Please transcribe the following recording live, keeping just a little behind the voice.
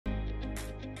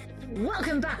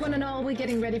Welcome back, one and all. We're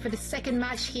getting ready for the second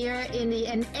match here in the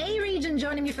NA region.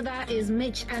 Joining me for that is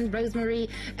Mitch and Rosemary.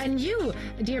 And you,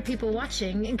 dear people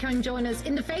watching, can join us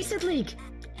in the FACEIT League.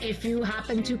 If you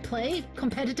happen to play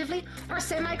competitively or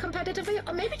semi-competitively,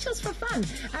 or maybe just for fun.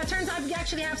 Turns out we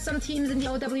actually have some teams in the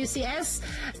OWCS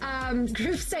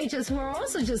group stages who are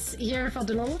also just here for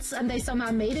the lulz, and they somehow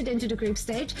made it into the group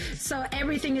stage. So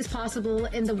everything is possible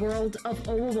in the world of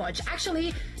Overwatch.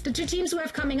 Actually, the two teams who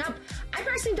have coming up, I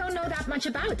personally don't know that much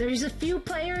about. There's a few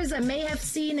players I may have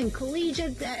seen in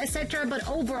collegiate, etc., but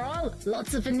overall,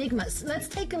 lots of enigmas. Let's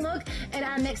take a look at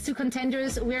our next two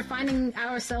contenders. We're finding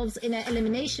ourselves in an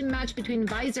elimination match between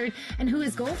Visored and Who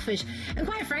is Goldfish. And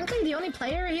quite frankly, the only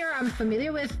player here I'm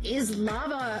familiar with is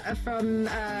Lava from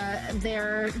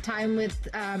their time with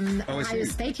Ohio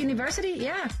State University.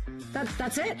 Yeah,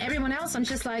 that's it. Everyone else, I'm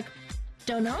just like,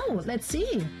 don't know. Let's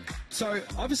see. So,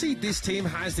 obviously, this team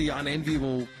has the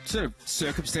unenviable sort of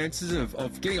circumstances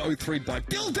of getting 0-3 by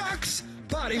Dilducks,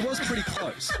 but it was pretty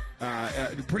close.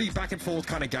 Pretty back and forth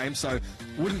kind of game, so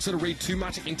wouldn't sort of read too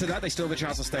much into that. They still have a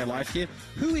chance to stay alive here.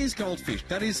 Who is Goldfish?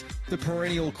 That is the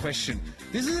perennial question.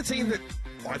 This is a team that,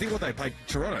 I think what they played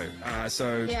Toronto,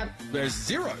 so there's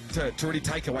zero to really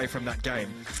take away from that game.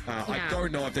 I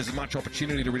don't know if there's much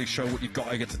opportunity to really show what you've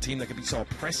got against a team that can be so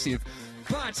oppressive,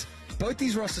 but both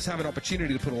these rosters have an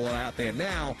opportunity to put a lot out there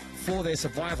now for their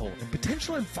survival and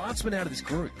potential advancement out of this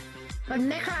group. But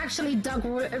Necro actually dug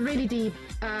really deep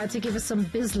to give us some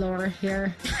biz lore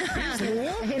here.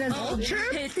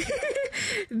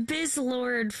 Biz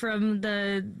lord from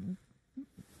the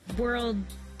world.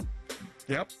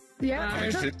 Yep.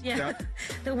 Yeah.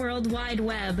 The World Wide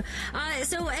Web.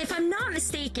 So if I'm not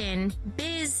mistaken,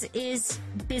 Biz is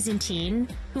Byzantine,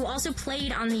 who also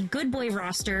played on the Good Boy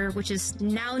roster, which is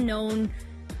now known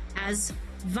as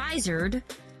Visored.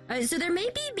 So there may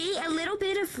be a little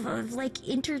bit of like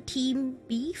inter-team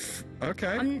beef.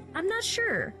 Okay. I'm not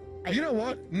sure. You know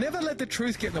what? Never let the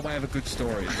truth get in the way of a good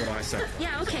story, is what I say.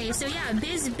 Yeah, okay, so yeah,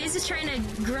 Biz is trying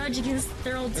to grudge against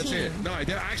their old team. That's it. No,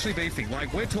 they're actually beefing.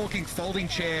 Like, we're talking folding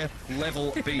chair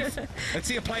level beef. Let's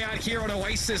see a play out here on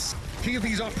Oasis. Kicking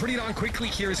things off pretty darn quickly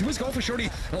here as Who is Goldfish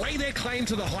already lay their claim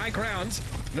to the high ground.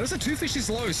 Notice the two fish is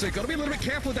low, so you've got to be a little bit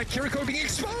careful with that Kiriko being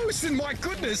exposed, and my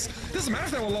goodness, doesn't matter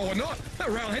if they were low or not. That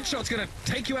rail headshot's going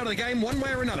to take you out of the game one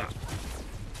way or another.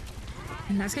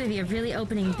 And that's going to be a really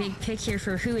opening big pick here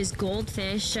for Who is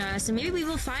Goldfish. So maybe we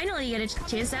will finally get a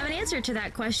chance to have an answer to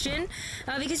that question.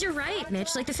 Because you're right,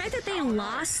 Mitch. Like, the fact that they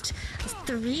lost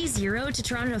 3-0 to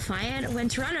Toronto Defiant when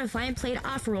Toronto Defiant played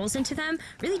off rolls into them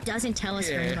really doesn't tell us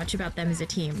very much about them as a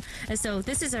team. And so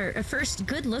this is our first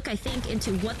good look, I think,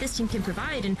 into what this team can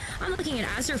provide. And I'm looking at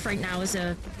Azurf right now as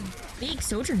a big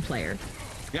Sojourn player.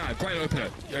 Yeah, great opener.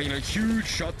 You know, huge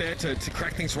shot there to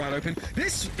crack things right open.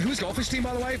 This Who's Goldfish team,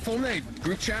 by the way, formed their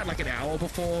group chat like an hour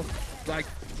before, like,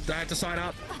 they had to sign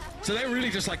up. So they really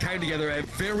just, like, came together at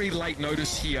very late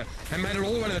notice here and made it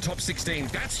all the way to the top 16.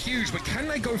 That's huge, but can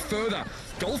they go further?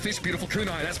 Goldfish, beautiful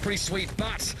kunai, that's pretty sweet,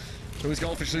 but Who's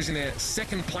Goldfish losing their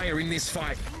second player in this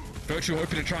fight. Virtue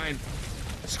hoping to try and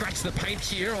scratch the paint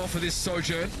here off of this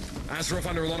Sojourn. Azurf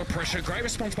under a lot of pressure. Great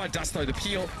response by Dust, though. The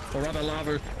peel, or rather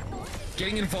Lava,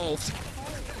 getting involved.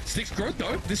 Sticks growth,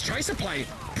 though. This Tracer play,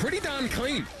 pretty darn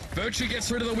clean. Virtue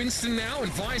gets rid of the Winston now,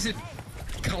 and Visored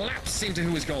collapse into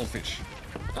Who is Goldfish.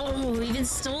 Oh, even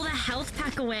stole the health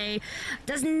pack away.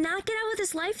 Does not get out with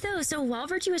his life, though. So while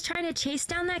Virtue is trying to chase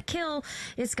down that kill,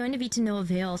 it's going to be to no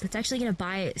avail. That's actually going to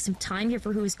buy some time here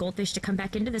for Who is Goldfish to come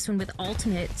back into this one with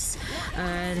ultimates.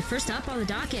 First up on the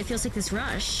docket, it feels like this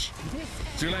rush.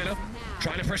 Zoolander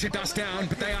trying to pressure Dust down,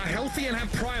 but they are healthy and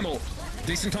have Primal.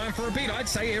 Decent time for a beat, I'd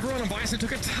say. Everyone on Visored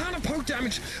took a ton of poke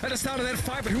damage at the start of that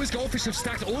fight, but Who is Goldfish have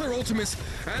stacked all their ultimates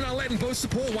and are letting both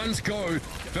support ones go.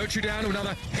 Virtue down to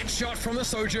another headshot from the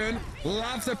Sojourn.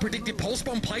 Love the predicted pulse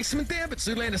bomb placement there, but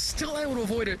Zoolander still able to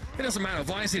avoid it. It doesn't matter.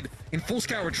 Visored in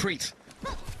full-scale retreat.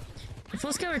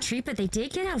 Full-scale retreat, but they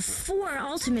did get out 4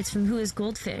 ultimates from Who is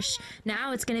Goldfish.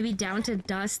 Now it's going to be down to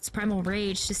Dust's Primal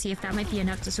Rage to see if that might be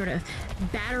enough to sort of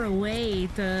batter away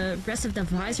the rest of the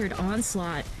Visored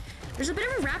onslaught. There's a bit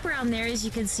of a wraparound there, as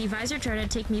you can see. Visored try to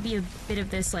take maybe a bit of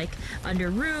this, like, under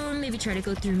room, maybe try to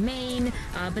go through main,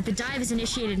 but the dive is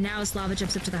initiated now as Lava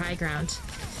jumps up to the high ground.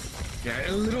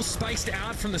 Yeah, a little spaced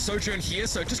out from the Sojourn here,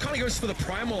 so it just kind of goes for the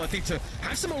Primal, I think, to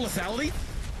have some more lethality.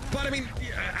 But, I mean,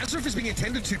 Azurf is being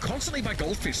attended to constantly by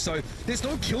Goldfish, so there's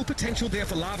no kill potential there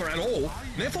for Lava at all.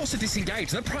 They're forced to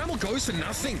disengage. That Primal goes for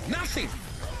nothing. Nothing!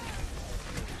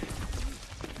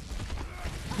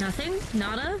 Nothing?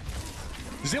 Nada?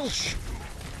 Zilch.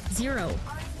 0.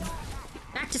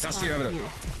 Back to Dusty spawn. over there.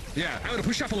 Yeah, able to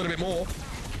push up a little bit more.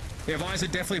 Yeah,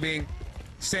 Visored definitely being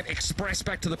sent express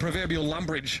back to the proverbial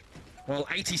Lumbridge. Well,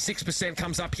 86%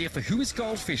 comes up here for Who is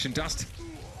Goldfish, and Dust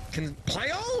can play.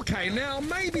 Oh, okay, now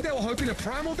maybe they were hoping a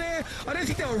primal there. I don't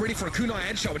think they were ready for a kunai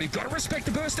headshot, but you've got to respect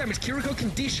the burst damage. Kiriko can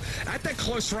dish at that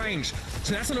close range.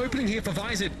 So that's an opening here for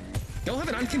Visored. They'll have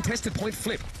an uncontested point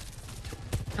flip.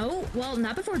 Oh, well,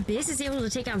 not before Biz is able to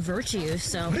take out Virtue,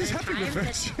 so... What is happening with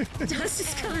Virtue? Dust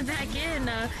is coming back in.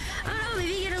 I don't know,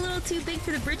 maybe you get a little too big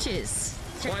for the britches.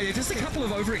 Well, yeah, just a couple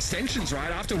of overextensions,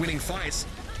 right, after winning fights.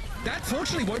 That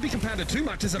fortunately won't be compounded too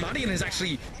much as Amadian has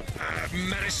actually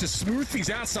managed to smooth things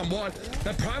out somewhat.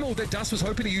 That primal that Dust was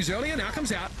hoping to use earlier now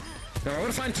comes out. They're able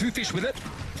to find two fish with it.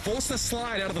 Force the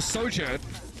slide out of the Sojourn.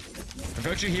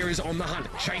 Virtue here is on the hunt,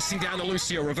 chasing down the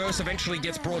Lucio. Reverse eventually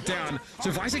gets brought down. So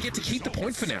Visored get to keep the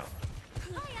point for now.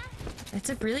 That's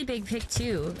a really big pick,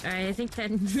 too. I think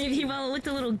that maybe while it looked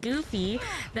a little goofy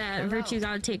that Virtue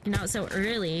got taken out so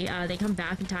early, they come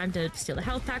back in time to steal the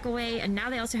health pack away, and now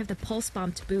they also have the Pulse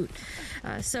Bomb to boot.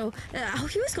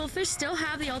 Who's Goldfish still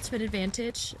have the ultimate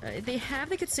advantage. They have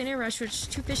the Kitsune Rush, which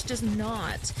Two Fish does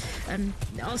not.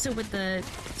 Also with the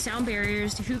sound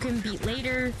barriers, who can beat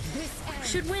later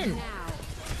should win.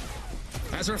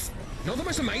 Azareth, not the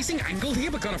most amazing angle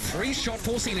here, but got a free shot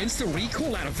forcing an instant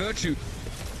recall out of Virtue.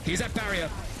 Here's that barrier.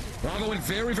 Lava went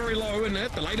very, very low, and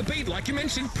the later beat, like you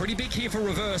mentioned, pretty big here for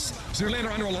Reverse.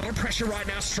 Zoolander under a lot of pressure right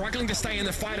now, struggling to stay in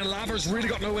the fight, and Lava has really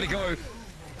got nowhere to go.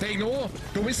 They ignore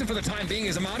the Winston for the time being,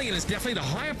 as Amadian is definitely the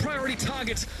higher priority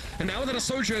target. And now that a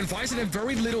Sojourn, Visored have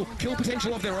very little kill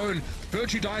potential of their own.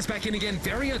 Virtue dies back in again,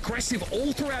 very aggressive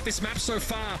all throughout this map so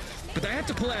far. But they have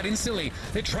to pull out instantly.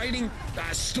 They're trading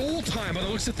stall time by the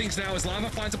looks of things now as Lava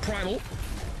finds a primal.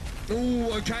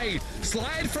 Ooh, okay.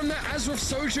 Slide from the Azareth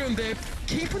Sojourn there,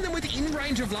 keeping them within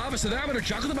range of Lava, so they're able to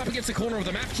juggle them up against the corner of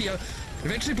the map here.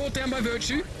 Eventually brought down by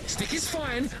Virtue. Stick is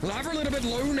fine. Lava a little bit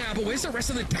low now, but where's the rest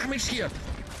of the damage here?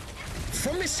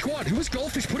 From this squad, Who is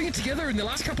Goldfish putting it together in the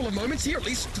last couple of moments here, at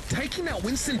least taking that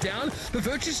Winston down. The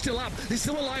Virtue's still up. They're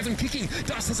still alive and kicking.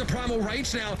 Dust has a primal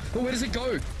rage now, but where does it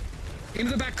go?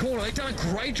 Into the back corner. They've done a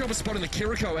great job of spotting the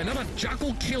Kiriko. Another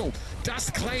juggle kill.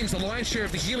 Dust claims the lion's share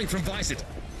of the healing from Visored.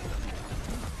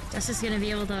 Dust is going to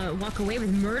be able to walk away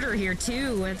with murder here,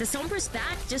 too. The Sombra's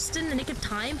back just in the nick of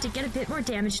time to get a bit more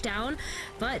damage down,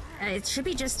 but it should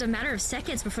be just a matter of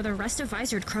seconds before the rest of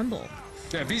Visored crumble.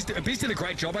 Yeah, Biz did a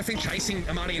great job, I think, chasing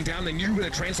Amadian down. They knew where the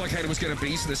translocator was going to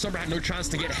be, so the Sombra had no chance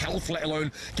to get health, let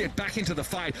alone get back into the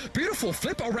fight. Beautiful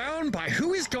flip around by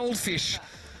Who is Goldfish.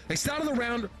 They started the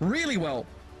round really well,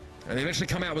 and they eventually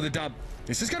come out with a dub.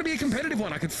 This is going to be a competitive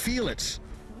one. I could feel it.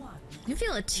 You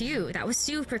feel it too. That was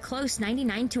super close,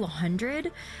 99 to 100.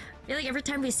 I feel like every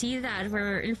time we see that,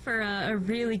 we're in for a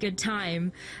really good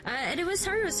time. And it was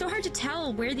so hard to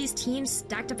tell where these teams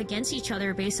stacked up against each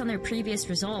other based on their previous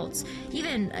results,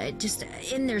 even just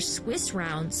in their Swiss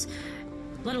rounds,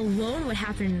 let alone what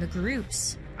happened in the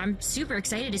groups. I'm super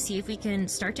excited to see if we can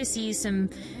start to see some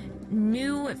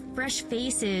new, fresh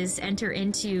faces enter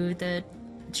into the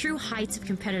true heights of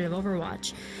competitive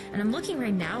Overwatch. And I'm looking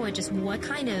right now at just what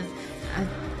kind of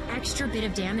extra bit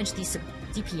of damage these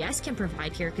DPS can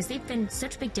provide here, because they've been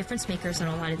such big difference makers on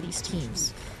a lot of these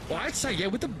teams. Well, I'd say, yeah,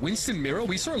 with the Winston mirror,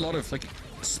 we saw a lot of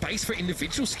space for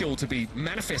individual skill to be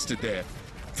manifested there,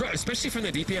 especially from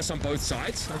the DPS on both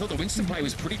sides. I thought the Winston play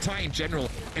was pretty tight in general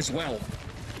as well.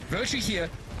 Virtue here,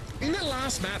 in that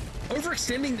last map,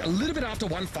 overextending a little bit after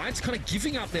one fight, kind of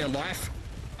giving up their life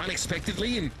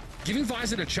unexpectedly and giving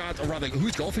Visored a chance, or rather,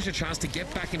 Who's Goldfish a chance to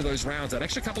get back into those rounds. That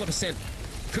extra couple of percent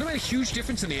could have made a huge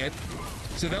difference in the end.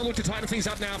 So they'll look to tighten things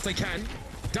up now if they can.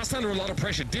 Dust under a lot of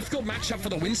pressure. Difficult matchup for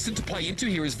the Winston to play into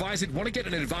here as Visored want to get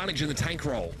an advantage in the tank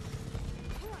role.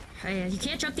 You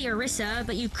can't drop the Orisa,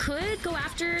 but you could go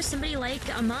after somebody like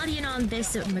Amadian on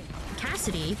this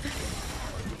Cassidy.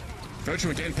 Virtue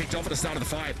again picked off at the start of the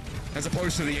fight, as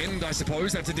opposed to the end, I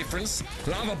suppose. That's a difference.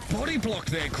 Lava body block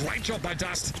there. Great job by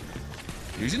Dust.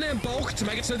 Using their bulk to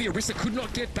make it so the Orisa could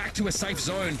not get back to a safe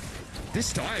zone.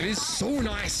 This dive is so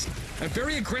nice. A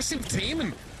very aggressive team,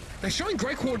 and they're showing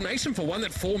great coordination for one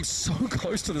that forms so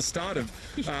close to the start of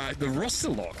the roster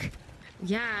lock.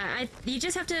 Yeah, you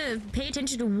just have to pay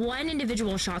attention to one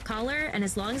individual shot caller, and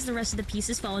as long as the rest of the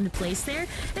pieces fall into place there,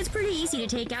 it's pretty easy to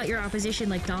take out your opposition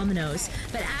like dominoes.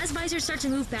 But as Visored start to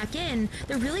move back in,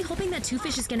 they're really hoping that Two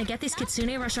Fish is going to get this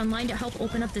Kitsune Rush online to help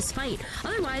open up this fight.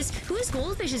 Otherwise, Who is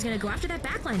Goldfish is going to go after that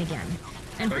backline again.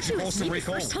 And Virtue is maybe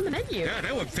first on the menu. Yeah,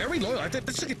 they were very low.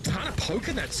 That's like a ton of poke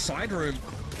in that side room.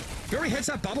 Very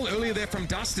heads-up bubble earlier there from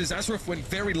Dust as Azareth went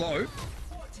very low.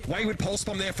 Wayward pulse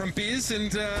bomb there from Biz,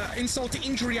 and insult to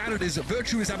injury added as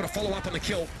Virtue is able to follow up on the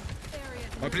kill.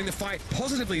 Opening the fight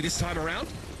positively this time around.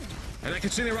 And that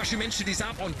Kitsune Rush you mentioned is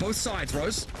up on both sides,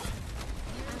 Rose.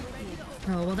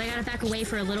 Oh, well, they gotta back away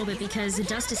for a little bit because the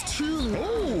dust is too low.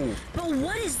 Oh! But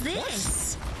what is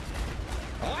this?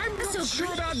 I'm That's not so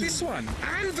sure about green. this one.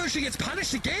 And Virtue gets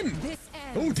punished again.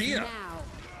 Oh dear.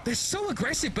 They're so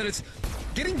aggressive, but it's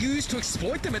getting used to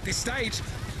exploit them at this stage.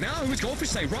 Now, who's Goldfish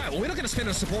say, right, well, we're not going to spend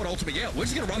a support ultimate yet. We're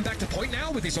just going to run back to point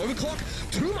now with this overclock.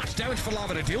 Too much damage for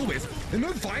Lava to deal with. And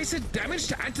no Visored damage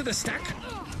to add to the stack.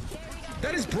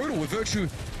 That is brutal with Virtue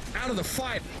out of the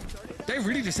fight. They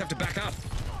really just have to back up.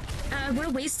 What a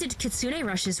wasted Kitsune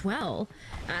Rush as well.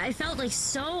 I felt like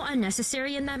so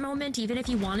unnecessary in that moment, even if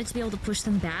you wanted to be able to push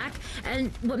them back.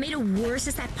 And what made it worse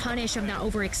is that punish of that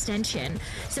overextension.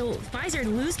 So Visored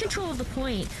lose control of the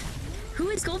point. Who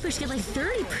is Goldfish get like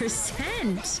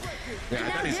 30%? Yeah, and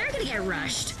now they're gonna get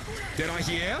rushed. Deadeye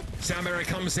here. Soundbarrier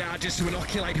comes out just to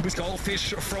inoculate who is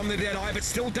Goldfish from the Deadeye, but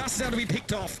still Dust is out to be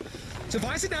picked off. So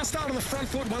Visored now start on the front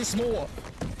foot once more.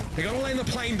 They got to land the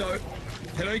plane though.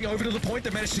 Heading over to the point, they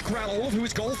managed to corral all of who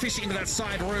is Goldfish into that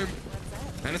side room.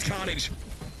 And it's Carnage.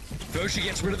 Virtue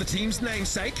gets rid of the team's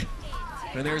namesake.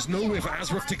 And there is nowhere for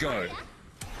Azruf to go.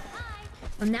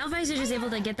 Well, now Visored is able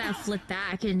to get that flip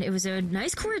back, and it was a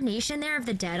nice coordination there of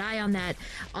the Deadeye on that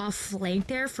off flank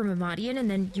there from Amadian, and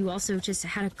then you also just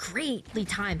had a greatly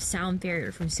timed sound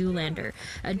barrier from Zoolander.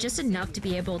 Just enough to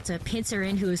be able to pincer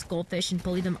in who is Goldfish and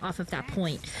bully them off of that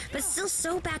point. But still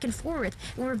so back and forth,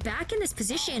 and we're back in this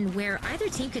position where either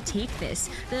team could take this.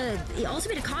 The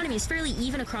ultimate economy is fairly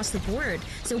even across the board,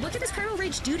 so what can this Primal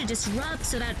Rage do to disrupt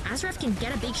so that Azraf can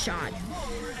get a big shot?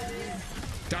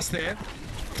 Dust there.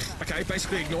 Okay,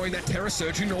 basically ignoring that Terror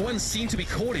Surge, who no one seemed to be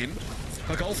caught in.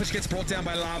 But Goldfish gets brought down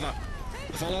by Lava.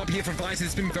 The follow-up here from Visored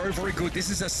has been very, very good. This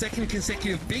is a second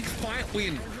consecutive big fight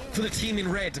win for the team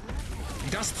in red.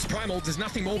 Dust's Primal does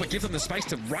nothing more but give them the space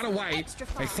to run away.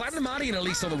 They flatten Amadian at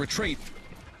least on the retreat.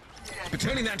 But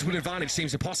turning that into an advantage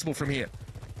seems impossible from here.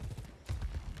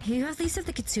 You at least have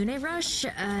the Kitsune Rush,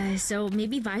 so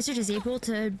maybe Visored is able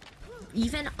to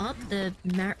even up the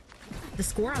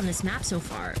score on this map so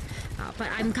far. But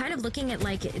I'm kind of looking at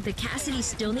like the Cassidy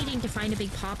still needing to find a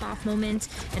big pop-off moment,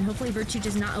 and hopefully Virtue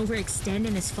does not overextend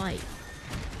in his fight.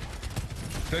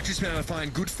 Virtue's been able to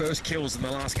find good first kills in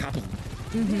the last couple.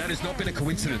 That has not been a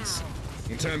coincidence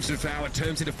in terms of how it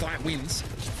turns into fight wins.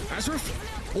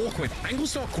 Azraf, awkward.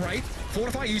 Angle's not great.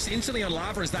 Fortify used instantly on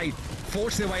Lava as they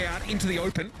forge their way out into the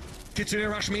open. Kitsune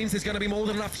Rush means there's going to be more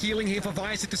than enough healing here for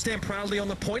Visored to stand proudly on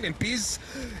the point, and Biz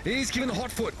is given the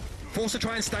hot foot. Forced to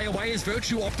try and stay away as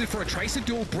Virtue opted for a Tracer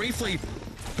duel briefly.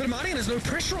 But Amadian has no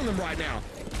pressure on them right now.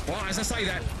 Well, as I say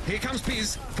that, here comes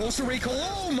Biz. Forced to recall.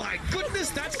 Oh my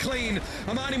goodness, that's clean.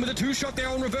 Amadian with a two-shot there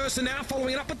on reverse, and now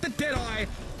following it up with the Deadeye.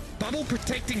 Bubble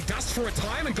protecting Dust for a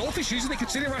time, and Goldfish using the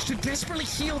Kitsune Rush to desperately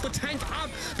heal the tank up,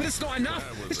 but it's not enough.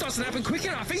 This doesn't happen quick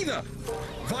enough either.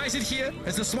 Visored here,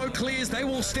 as the smoke clears, they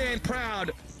will stand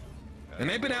proud. And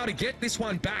they've been able to get this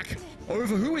one back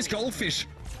over who is Goldfish.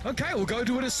 Okay, we'll go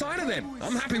to a decider then.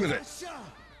 I'm happy with it.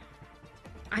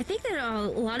 I think that a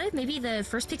lot of maybe the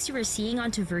first picks you were seeing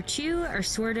onto Virtue are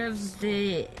sort of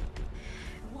the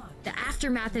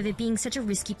aftermath of it being such a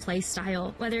risky play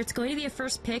style. Whether it's going to be a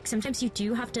first pick, sometimes you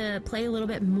do have to play a little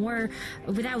bit more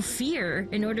without fear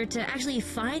in order to actually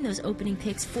find those opening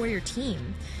picks for your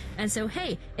team. And so,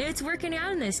 hey, it's working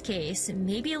out in this case.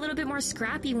 Maybe a little bit more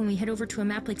scrappy when we head over to a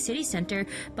map like City Center,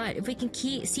 but if we can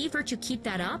see Virtue keep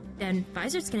that up, then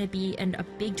Visored's going to be in a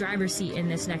big driver's seat in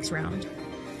this next round.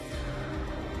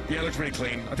 Yeah, it looks pretty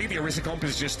clean. I think the Orisa comp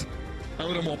is just a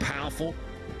little more powerful.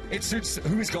 It suits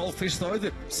who is Goldfish, though,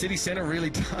 that City Center really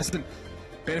doesn't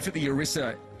benefit the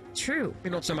Orisa. True.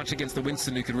 Not so much against the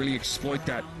Winston, who could really exploit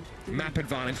that map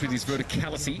advantage with his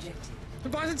verticality.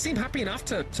 But Visored seem happy enough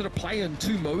to sort of play in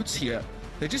two modes here.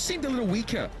 They just seemed a little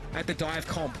weaker at the dive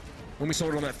comp when we saw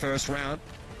it on that first round.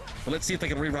 But let's see if they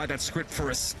can rewrite that script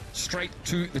for us. Straight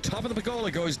to the top of the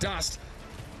pergola goes Dust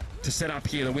to set up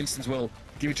here. The Winstons will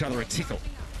give each other a tickle.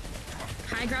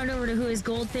 High ground over to who is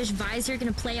Goldfish. Visored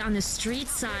going to play on the street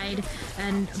side,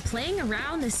 and playing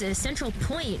around this central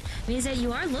point means that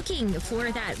you are looking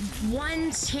for that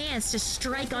one chance to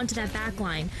strike onto that back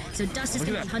line. So Dust is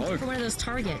going to be hunting for one of those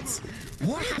targets.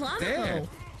 What happened there?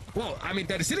 Well, I mean,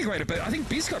 they disintegrated, but I think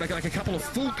Biz got like a couple of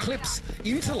full clips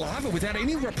into Lava without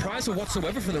any reprisal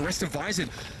whatsoever from the rest of Visored.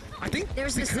 I think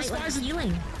there's this Visored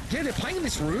healing. Yeah, they're playing in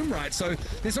this room, right? So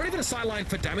there's not even a sideline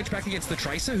for damage back against the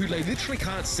Tracer, who they literally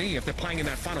can't see if they're playing in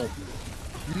that funnel.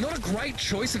 Not a great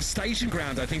choice of station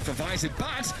ground, I think, for Visored,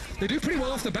 but they do pretty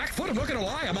well off the back foot. I'm not going to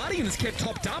lie. Amadian is kept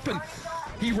topped up, and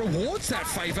he rewards that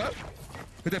favor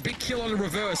with a big kill on the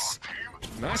reverse.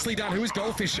 Nicely done. Who is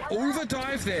Goldfish?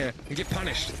 Overdive there and get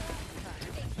punished.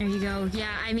 There you go.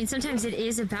 Yeah, I mean, sometimes it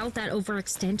is about that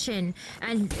overextension,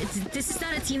 and this is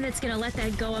not a team that's going to let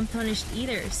that go unpunished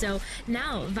either. So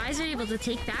now, Visored able to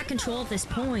take back control of this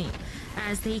point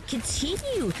as they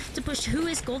continue to push Who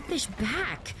is Goldfish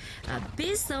back.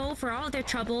 Biz, though, for all of their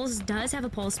troubles, does have a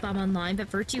pulse bomb online, but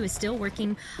Virtue is still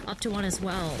working up to one as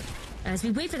well. As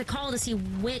we wait for the call to see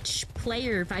which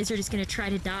player Visored is going to try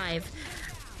to dive.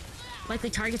 Likely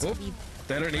targets will be...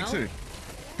 They don't need to.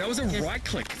 That was a right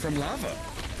click from Lava.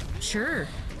 Sure.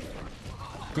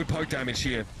 Good poke damage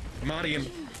here. Mardian.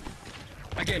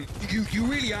 Again, you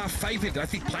really are favored, I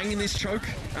think, playing in this choke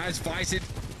as Visored.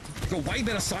 Got way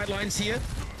better sidelines here,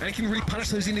 and it can really punish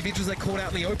those individuals that caught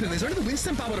out in the open. There's only the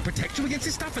Winston bubble to protect you against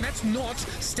this stuff, and that's not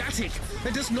static.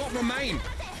 That does not remain.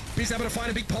 Biz able to find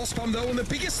a big pulse bomb though, and the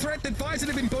biggest threat that Visored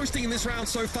have been boasting in this round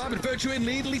so far, but Virtue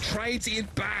immediately trades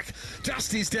it back.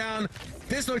 Dust is down.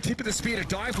 There's no tip of the spear to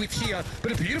dive with here,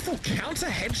 but a beautiful counter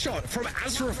headshot from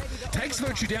Azraf takes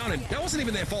Virtue down, and that wasn't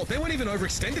even their fault. They weren't even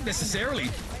overextended necessarily.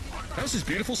 That was just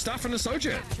beautiful stuff from the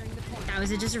Sojourn. That was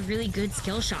just a really good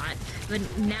skill shot. But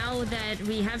now that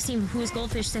we have seen Who's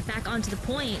Goldfish step back onto the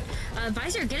point,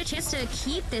 Visored get a chance to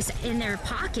keep this in their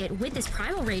pocket with this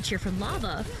Primal Rage here from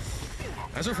Lava.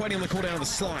 Azraf waiting on the cooldown of the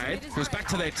slide, goes back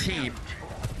to their team.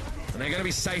 And they're going to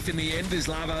be safe in the end as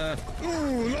Lava...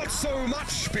 Ooh, not so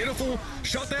much. Beautiful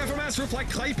shot there from Azraf like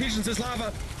clay pigeons as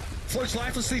Lava floats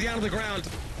lifelessly down to the ground.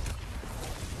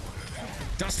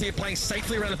 Dust here playing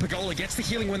safely around the Pergola, gets the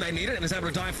healing when they need it and is able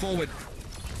to dive forward.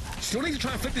 Still need to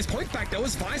try and flip this point back though,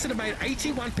 as Visored have made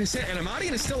 81%, and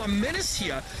Mardian is still a menace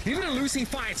here, even in losing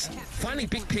fights, finding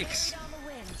big picks.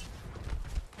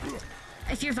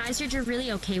 If you're Visored, you're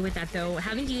really okay with that, though.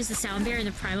 Having to use the Sound Barrier and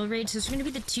the Primal Rage, those are going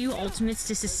to be the two ultimates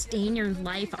to sustain your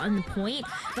life on the point.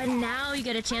 But now you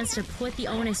get a chance to put the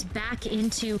onus back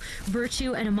into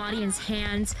Virtue and Amadian's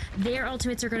hands. Their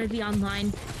ultimates are going to be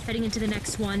online heading into the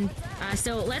next one.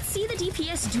 So let's see the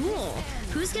DPS duel.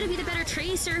 Who's going to be the better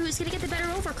Tracer? Who's going to get the better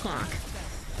Overclock?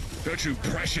 Virtue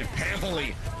pressured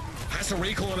heavily. Has to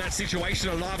recall in that situation,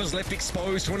 and Lava's left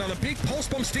exposed to another big pulse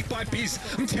bomb stick by Biz.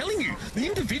 I'm telling you, the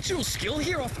individual skill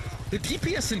here off the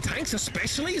DPS and tanks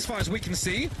especially, as far as we can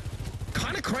see,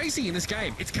 kind of crazy in this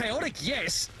game. It's chaotic,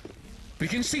 yes, but you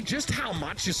can see just how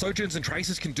much your Sojourns and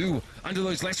Tracers can do under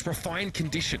those less refined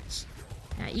conditions.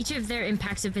 Each of their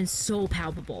impacts have been so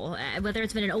palpable, whether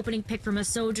it's been an opening pick from a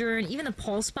Sojourn, even the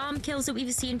Pulse Bomb kills that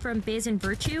we've seen from Biz and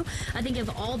Virtue, I think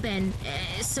have all been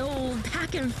so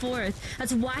back and forth.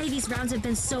 That's why these rounds have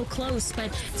been so close, but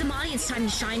it's Amadian's time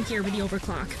to shine here with the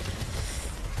Overclock.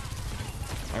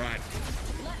 Alright,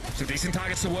 some decent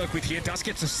targets to work with here. Dust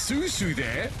gets a Suzu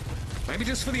there, maybe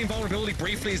just for the invulnerability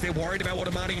briefly as they're worried about what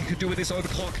Amadian could do with this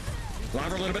Overclock.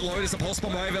 Lava a little bit low, there's a pulse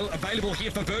bomb available here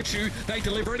for Virtue. They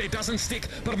deliver it, it doesn't stick,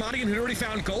 but Mardian had already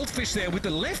found Goldfish there with the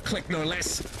left click, no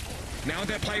less. Now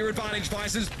their player advantage,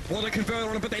 Visored want to convert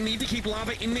on it, but they need to keep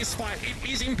Lava in this fight. It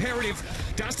is imperative.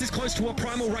 Dust is close to a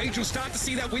Primal Rage. You'll start to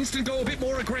see that Winston go a bit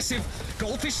more aggressive.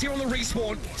 Goldfish here on the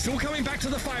respawn, still coming back to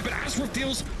the fight, but Azraf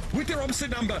deals with their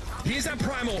opposite number. Here's that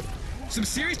Primal. Some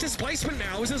serious displacement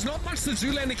now, as there's not much the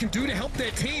Zoolander can do to help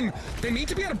their team. They need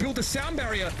to be able to build the sound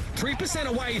barrier 3%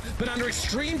 away, but under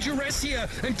extreme duress here,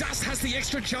 and Dust has the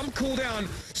extra jump cooldown.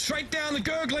 Straight down the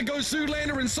gurgler goes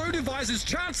Zoolander, and so do Visored's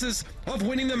chances of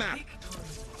winning the map.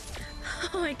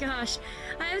 Oh my gosh,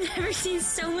 I've never seen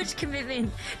so much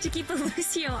commitment to keep a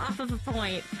Lucio off of a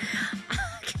point.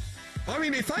 I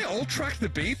mean, if they all track the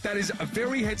beat, that is a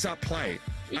very heads-up play.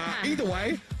 Yeah. Either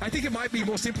way, I think it might be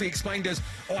more simply explained as,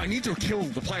 oh, I need to kill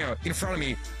the player in front of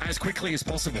me as quickly as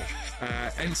possible.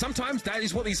 And sometimes that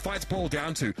is what these fights boil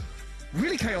down to.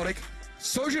 Really chaotic.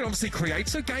 Sojourn obviously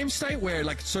creates a game state where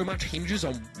like so much hinges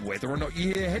on whether or not you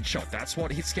hit a headshot. That's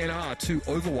what hit scan are to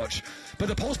Overwatch. But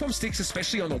the pulse bomb sticks,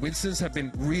 especially on the Winstons, have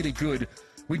been really good.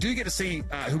 We do get to see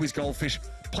Who is Goldfish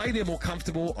play there more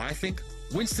comfortable, I think.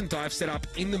 Winston dive set up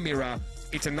in the mirror.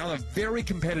 It's another very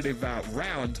competitive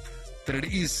round. But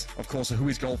it is, of course, a Who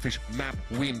is Goldfish map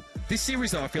win. This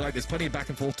series, though, I feel like there's plenty of back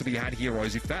and forth to be had here,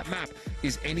 Rose, if that map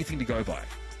is anything to go by.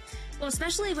 Well,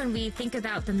 especially when we think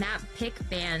about the map pick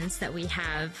bans that we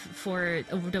have for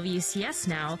OWCS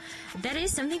now, that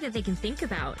is something that they can think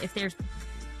about. If they're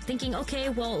thinking, okay,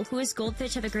 well, Who is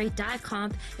Goldfish have a great dive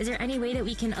comp, is there any way that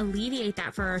we can alleviate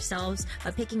that for ourselves by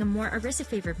picking a more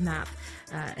Orisa-favored map?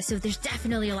 So there's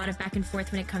definitely a lot of back and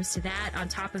forth when it comes to that, on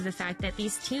top of the fact that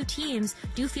these two teams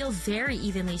do feel very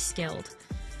evenly skilled.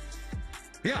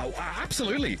 Yeah,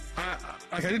 absolutely.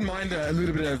 Like I didn't mind a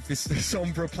little bit of this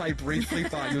Sombra play briefly,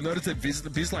 but you'll notice that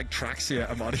Biz like tracks here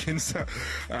Amadian's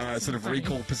sort of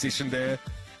recall position there.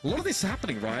 A lot of this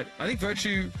happening, right? I think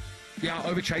Virtue yeah,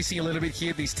 over-chasing a little bit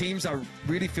here. These teams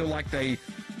really feel like they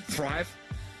thrive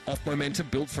off momentum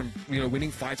built from,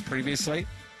 winning fights previously.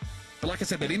 But like I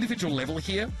said, that individual level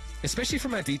here, especially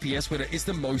from our DPS, when it is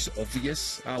the most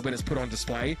obvious when it's put on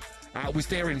display, was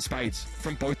there in spades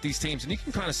from both these teams. And you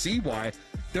can kind of see why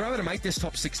they're able to make this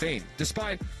top 16,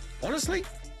 despite, honestly,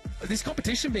 this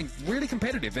competition being really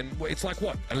competitive. And it's like,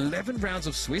 11 rounds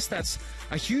of Swiss? That's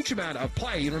a huge amount of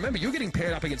play. And remember, you're getting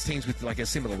paired up against teams with like a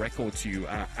similar record to you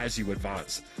as you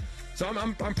advance. So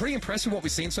I'm pretty impressed with what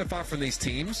we've seen so far from these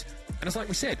teams. And it's like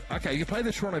we said, okay, you play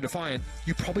the Toronto Defiant,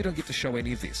 you probably don't get to show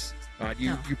any of this. Right?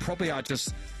 You probably are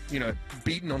just,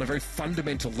 beaten on a very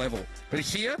fundamental level. But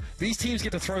here, these teams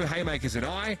get to throw haymakers, and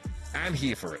I am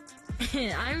here for it.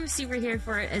 I'm super here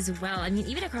for it as well. I mean,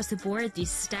 even across the board, these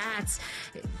stats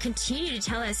continue to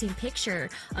tell that same picture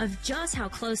of just how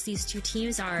close these two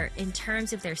teams are in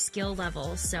terms of their skill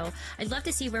levels. So I'd love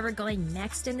to see where we're going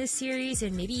next in this series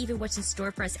and maybe even what's in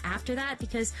store for us after that,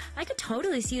 because I could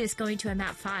totally see this going to a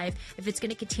map 5 if it's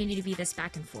going to continue to be this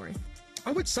back and forth.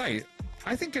 I would say,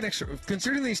 I think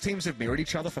considering these teams have mirrored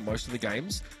each other for most of the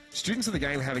games, students of the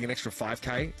game having an extra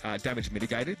 5k damage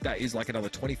mitigated, that is like another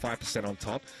 25% on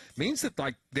top, means that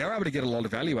like they're able to get a lot of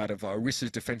value out of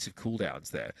Orissa's defensive cooldowns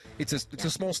there. It's a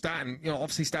small stat, and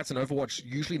obviously stats in Overwatch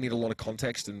usually need a lot of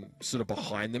context and sort of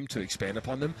behind them to expand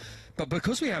upon them. But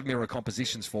because we have mirror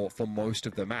compositions for most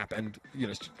of the map, and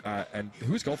and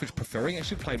Who's Goldfish preferring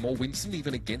actually play more Winston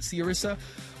even against the Orisa,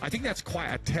 I think that's quite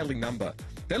a telling number.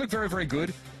 They look very, very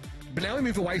good. But now we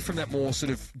move away from that more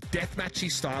sort of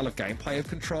deathmatchy style of gameplay of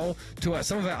Control to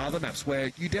some of our other maps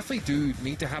where you definitely do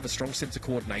need to have a strong sense of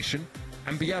coordination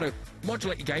and be able to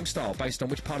modulate your game style based on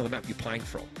which part of the map you're playing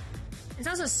from. It's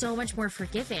also so much more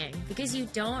forgiving because you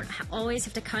don't always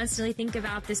have to constantly think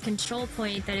about this control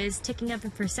point that is ticking up in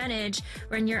percentage.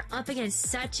 When you're up against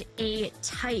such a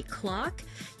tight clock,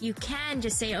 you can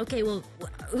just say, okay, well,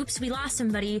 oops, we lost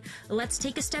somebody. Let's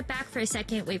take a step back for a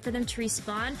second, wait for them to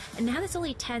respawn. And now that's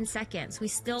only 10 seconds. We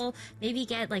still maybe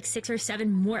get like 6 or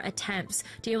 7 more attempts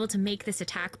to be able to make this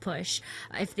attack push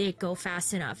if they go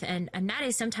fast enough. And that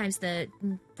is sometimes the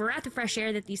breath of fresh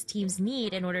air that these teams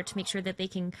need in order to make sure that they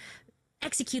can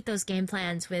execute those game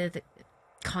plans with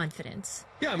confidence.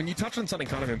 Yeah, I mean, you touched on something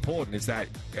kind of important, is that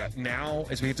now,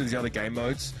 as we get to these other game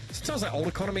modes, sometimes like old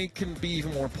economy can be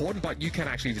even more important, but you can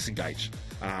actually disengage.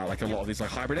 Like a lot of these like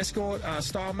hybrid escort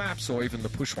style maps, or even the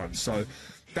push ones. So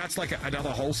that's like another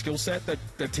whole skill set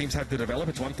that teams have to develop.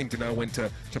 It's one thing to know when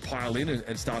to pile in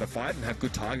and start a fight and have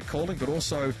good target calling, but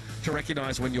also to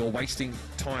recognize when you're wasting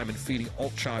time and feeding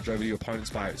alt charge over your opponents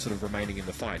by sort of remaining in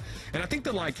the fight. And I think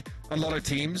that like a lot of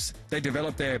teams, they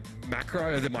develop their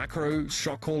micro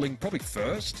shot calling probably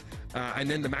first, and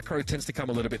then the macro tends to come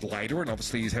a little bit later, and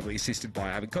obviously is heavily assisted by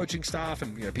having coaching staff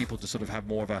and people to sort of have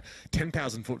more of a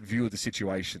 10,000 foot view of the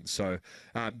situation. So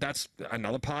that's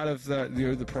another part of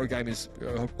the pro game is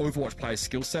Overwatch players'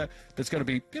 skill set that's going to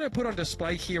be put on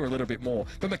display here a little bit more.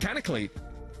 But mechanically,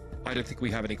 I don't think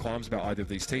we have any qualms about either of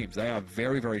these teams. They are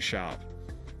very, very sharp.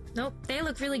 Nope, they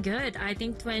look really good. I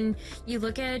think when you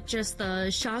look at just the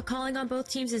shot calling on both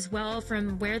teams as well,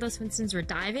 from where those Winstons were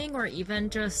diving, or even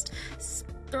just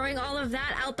throwing all of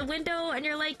that out the window, and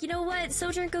you're like, you know what,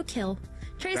 Sojourn, go kill.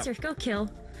 Tracer, go kill.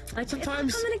 Like,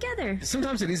 sometimes it's all coming together.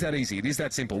 Sometimes it is that easy. It is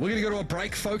that simple. We're going to go to a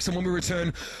break, folks, and when we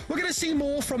return, we're going to see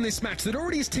more from this match that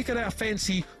already has tickled our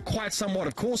fancy quite somewhat.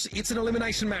 Of course, it's an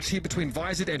elimination match here between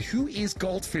Visored and Who is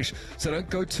Goldfish, so don't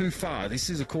go too far. This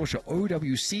is, of course, your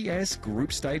OWCS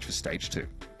group stage for Stage 2.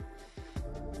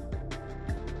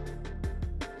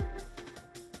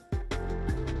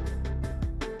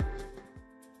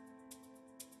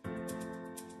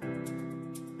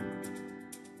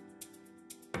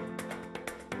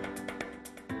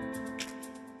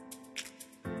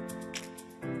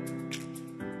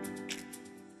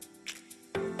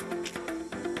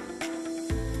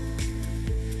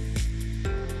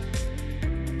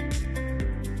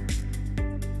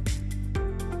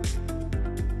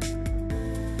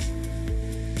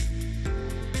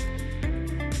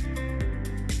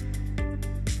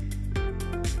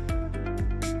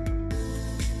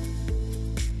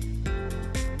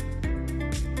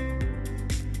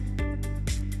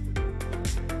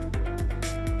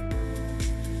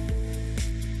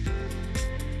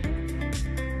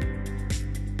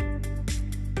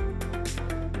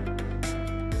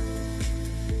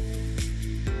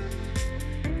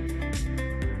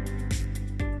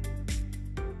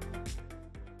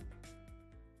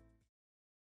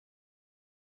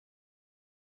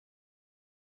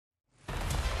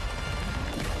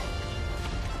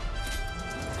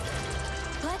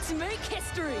 Let's make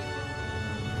history!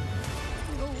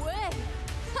 No way!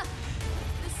 Ha!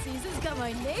 This Caesar's got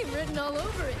my name written all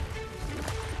over it.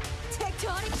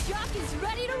 Tectonic Shock is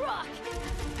ready to rock.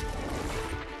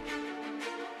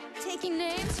 Taking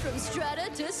names from strata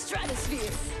to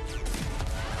stratosphere.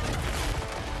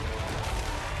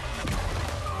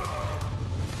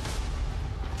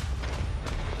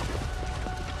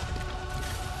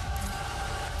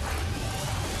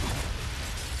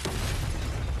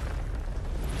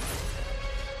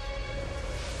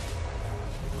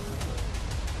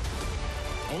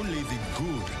 Only the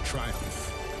good triumph.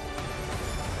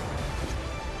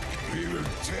 We will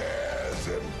tear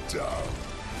them down.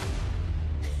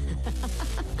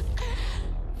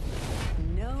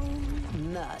 No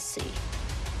mercy.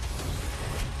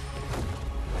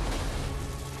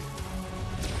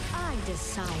 I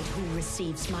decide who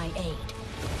receives my aid.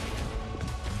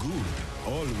 Good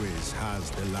always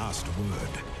has the last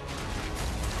word.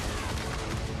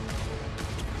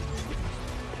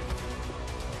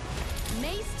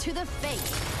 Mace to the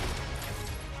face.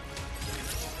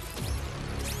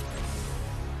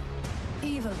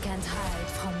 Evil can't hide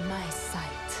from my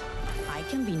sight. I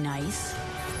can be nice.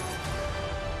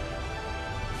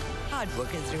 Hard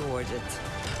work is rewarded.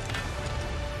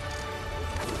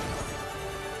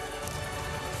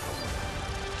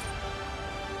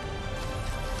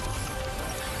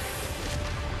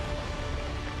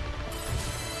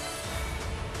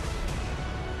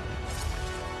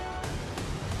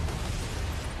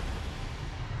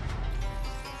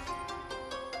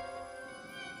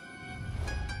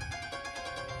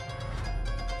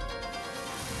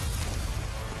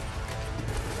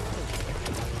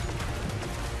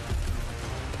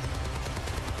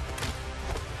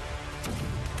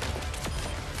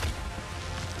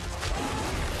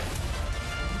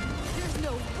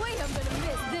 No way I'm gonna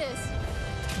miss this!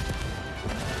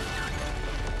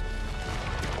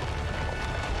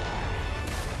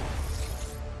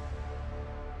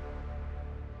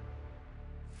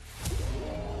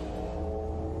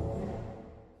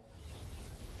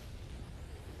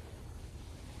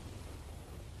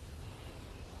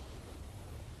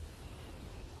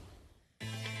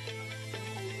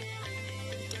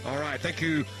 All right, thank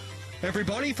you,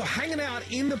 everybody, for hanging out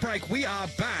in the break. We are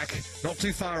back, not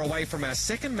too far away from our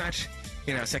second match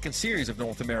in our second series of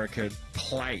North American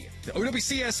play. The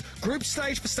OWCS group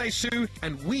stage for stage 2,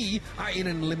 and we are in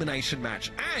an elimination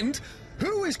match. And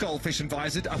who is Goldfish and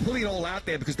Visored are pulling it all out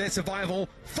there because their survival,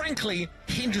 frankly,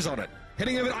 hinges on it.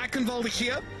 Heading over to Eichenwalde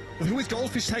here, with who is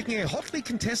Goldfish taking a hotly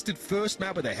contested first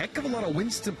map with a heck of a lot of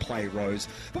Winston play, Rose.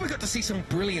 But we got to see some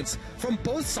brilliance from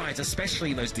both sides,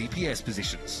 especially in those DPS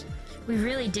positions. We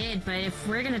really did, but if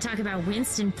we're going to talk about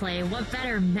Winston play, what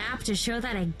better map to show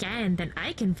that again than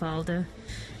Eichenwalde?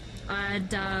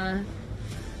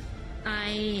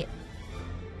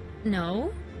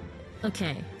 No?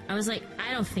 Okay. I was like,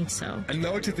 I don't think so. I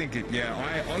know to think it, yeah.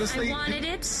 I honestly... I wanted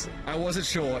it. I wasn't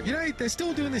sure. You know, they're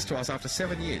still doing this to us after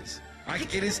 7 years.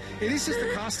 It is just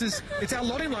the casters. It's our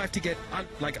lot in life to get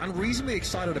unreasonably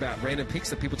excited about random picks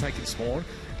that people take in spawn,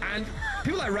 and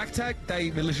people like Racktag, they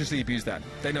maliciously abuse that.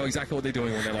 They know exactly what they're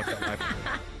doing when they lock that life.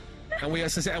 And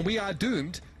we are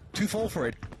doomed to fall for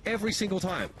it every single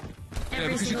time.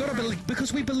 Because you gotta believe,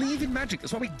 because we believe in magic.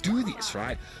 That's why we do this,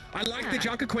 right? I like the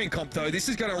Junker Queen comp though. This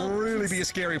is gonna really be a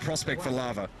scary prospect for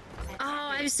Lava.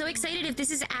 Oh, I'm so excited if this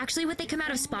is actually what they come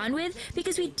out of spawn with,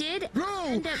 because we did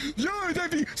No! Yo, they'd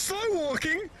be slow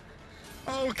walking!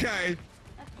 Okay.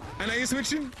 And are you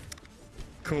switching?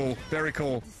 Cool, very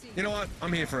cool. You know what?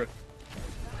 I'm here for it.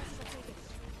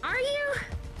 Are you?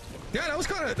 Yeah, that was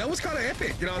kind of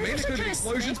epic. You know what I mean? There's good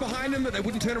explosions behind them that they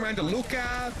wouldn't turn around to look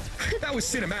at. That was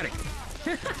cinematic.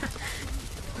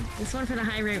 This one for the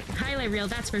highlight reel,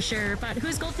 that's for sure. But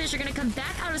who's Goldfish are going to come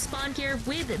back out of spawn here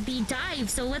with the dive.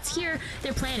 So let's hear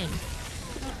their planning.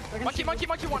 Monkey one. Kill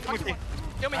me.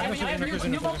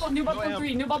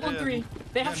 New bubble 3.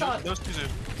 They have shot. Those two.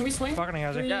 Can we swing?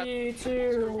 3,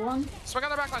 2, 1. Swing on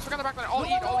the back line. All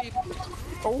eat.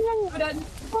 Oh, we're dead.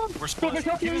 We're split.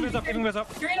 Giving us up.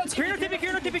 Kirino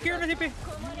TP.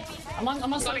 I'm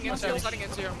on Sliding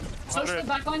into you. Social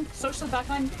back line.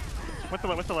 What's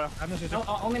the left? No,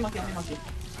 only monkey.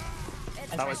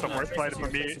 That was the worst fight for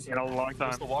me in a long time.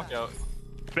 It's the walkout.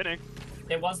 Spinning.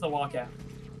 It was the walkout.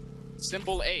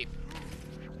 Symbol 8.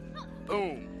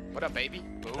 Boom. What up, baby?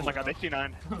 Boom. Oh my god, they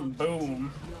C9.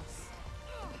 Boom.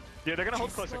 Yeah, they're gonna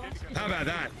hold close. Okay? How about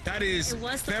that? That is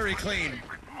very clean.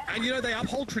 And you know, they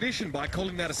uphold tradition by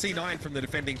calling that a C9 from the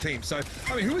defending team. So,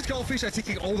 I mean, who is Goldfish are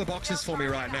ticking all the boxes for me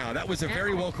right now? That was a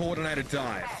very well-coordinated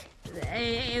dive.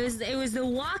 It was the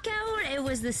walkout, it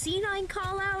was the C9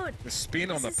 call out. The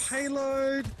spin on the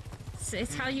payload.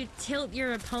 It's how you tilt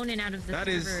your opponent out of the That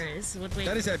is what way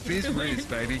that is that biz riz,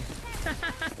 baby.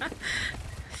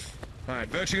 Alright,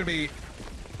 Virtue gonna be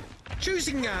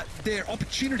choosing their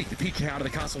opportunity to peek out of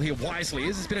the castle here wisely,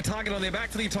 as there's been a target on their back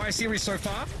for the entire series so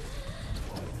far.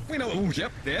 We know, oh,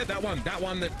 yep, there, that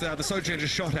one that the Sojourner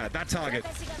just shot at, that target.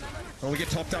 Well, we get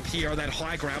topped up here on that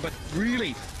high ground, but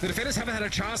really, the defenders haven't had a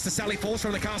chance to sally forth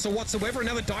from the castle whatsoever, and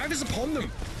now the dive is upon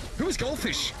them. Who is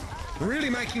Goldfish? Really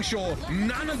making sure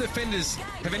none of the defenders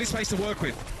have any space to work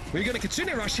with. We're going to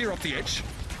continue rush here off the edge.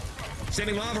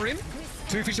 Sending Lava in.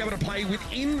 Two Fish able to play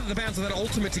within the bounds of that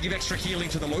ultimate to give extra healing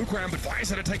to the low ground, but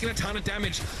Visored are taking a ton of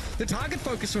damage. The target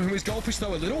focus from who is Goldfish,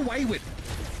 though, a little wayward.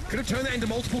 Could have turned that into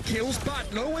multiple kills,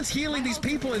 but no one's healing these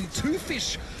people, and Two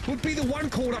Fish would be the one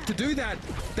called up to do that.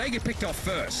 They get picked off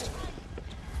first.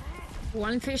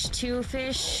 One Fish, Two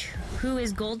Fish. Who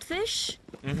is Goldfish?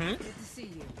 Mm-hmm.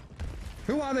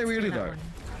 Who are they really, though?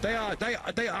 They are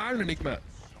an enigma.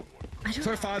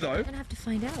 So far, though. I'm gonna have to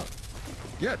find out.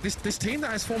 Yeah, this team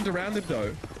that has formed around them,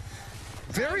 though,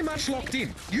 very much locked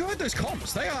in. You heard those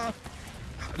comms. They are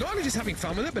not only just having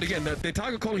fun with it, but again, their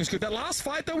target calling is good. That last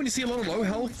fight, though, when you see a lot of low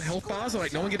health bars, or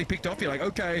like no one getting picked off, you're like,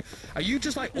 okay, are you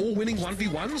just like all winning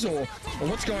 1v1s, or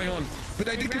what's going on? But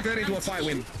they did convert into a fight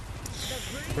win.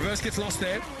 Reverse gets lost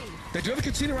there. They do have a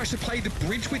continue rush to play the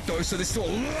bridge with, though, so there's still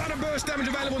a lot of burst damage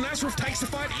available. Nazareth takes the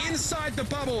fight inside the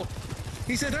bubble.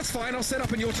 He said, that's fine, I'll set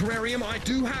up in your terrarium. I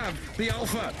do have the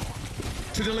alpha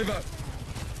to deliver.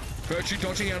 Virtue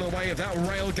dodging out of the way of that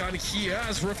railgun here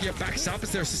as Rufia backs up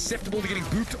as they're susceptible to getting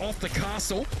booped off the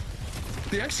castle.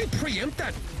 They actually preempt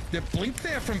that. They're blinked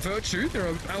there from Virtue. They're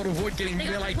able to avoid getting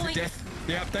meleeed to death.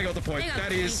 Yep, they got the point.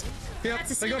 That is... Yep,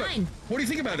 that's a they got C9. it. What do you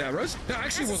think about that, Rose? That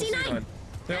actually was a C9. Yep.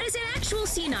 That is an actual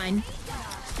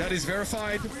C9. That is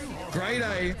verified, grade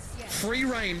A, free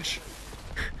range,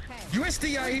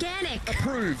 USDA organic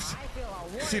approved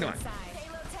C9.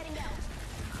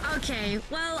 Okay,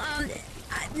 well,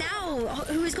 now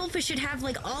Who is Goldfish should have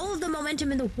like all of the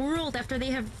momentum in the world after they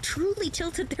have truly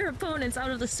tilted their opponents out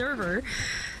of the server.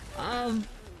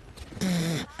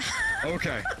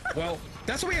 Okay, well,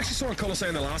 that's what we actually saw in Colosseum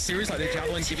in the last series, like their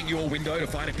javelin giving you a window to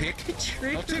find a pick.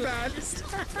 Not too bad.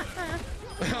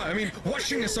 I mean,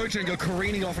 watching a Sojourner go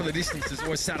careening off in the distance is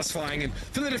always satisfying, and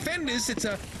for the defenders, it's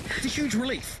a huge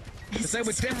relief. Because they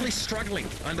were definitely struggling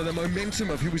under the momentum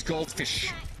of Who is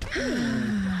Goldfish.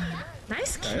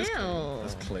 Nice kill.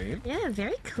 That's clean. Yeah,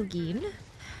 very clean.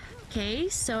 Okay,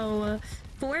 so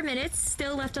 4 minutes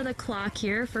still left on the clock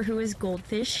here for Who is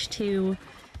Goldfish to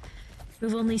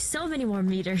move only so many more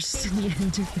meters to the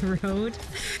end of the road.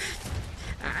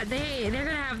 They're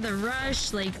gonna have the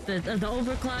rush, like the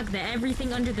overclock, the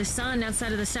everything under the sun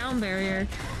outside of the sound barrier.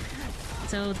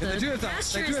 So the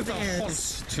pasture is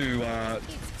theirs.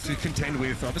 To contend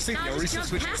with. Obviously, they already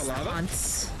switching for lava.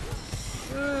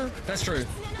 That's true.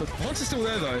 But Ponce is still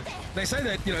there, though. They say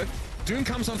that, you know, Doom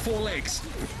comes on 4 legs.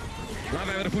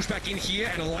 Lava able to push back in here,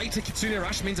 and a later Kitsune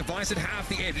rush means that Visored have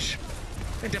the edge.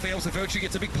 And definitely also Virtue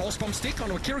gets a big pulse bomb stick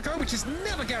onto a Kiriko, which is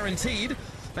never guaranteed.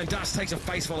 And Dust takes a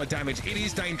face full of damage. It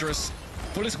is dangerous.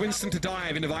 Fullest Winston to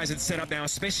dive into Visored's setup now,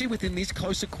 especially within these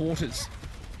closer quarters.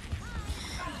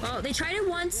 Well, they tried it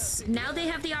once. Now they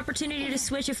have the opportunity to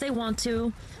switch if they want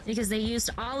to, because they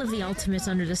used all of the ultimates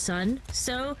under the sun.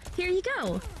 So here you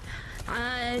go.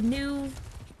 New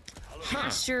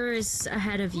pastures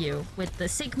ahead of you with the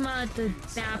Sigma, the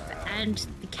Zap, and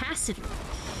the Cassidy.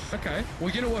 Okay.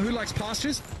 Well, you know what? Who likes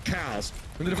pastures? Cows.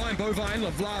 And the Divine Bovine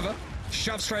of Lava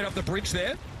shoved straight up the bridge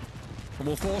there, and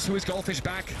will force Who is Goldfish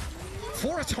back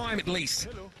for a time at least.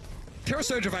 Terra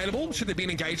Surge available, should there be an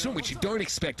engagement, which you don't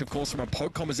expect, of course, from a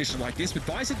poke composition like this, but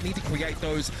Visored need to create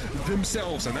those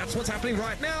themselves, and that's what's happening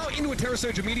right now. Into a Terra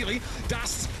Surge immediately.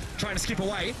 Dust trying to skip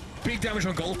away. Big damage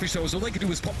on Goldfish, though, so all they can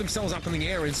do is pop themselves up in the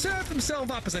air and serve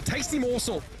themselves up as a tasty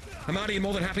morsel. Amadi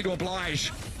more than happy to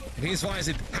oblige. And here's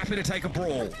Visored, happy to take a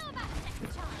brawl.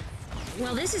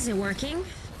 Well, this isn't working.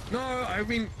 No, I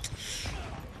mean,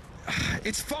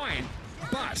 it's fine,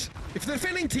 but if the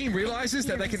defending team realizes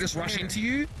that they can just rush into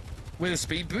you with a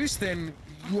speed boost, then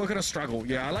you are going to struggle.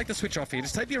 Yeah, I like the switch off here.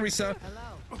 Just take the Orisa.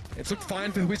 It's looked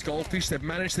fine for Who is Goldfish. They've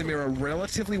managed the mirror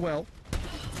relatively well.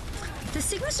 The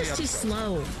Sigma's just too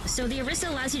slow, so the Orisa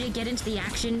allows you to get into the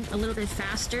action a little bit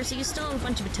faster, so you still have a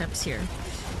bunch of attempts here.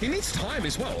 He needs time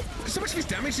as well, because so much of his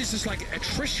damage is just like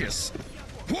atrocious.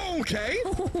 Whoa, okay.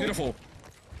 Beautiful.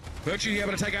 Virtue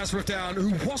able to take Azrath down,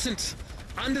 who wasn't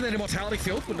under that immortality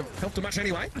field. Wouldn't have helped him much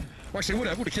anyway. Well, actually, would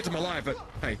have kept him alive, but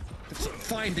hey, it's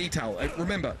fine detail.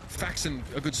 Remember, facts and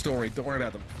a good story. Don't worry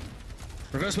about them.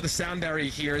 Reverse with the sound barrier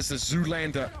here is the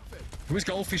Zoolander. Who is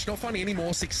Goldfish? Not finding any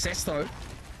more success, though.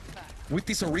 with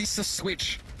this Orisa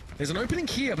switch. There's an opening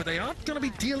here, but they aren't going to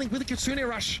be dealing with a Kitsune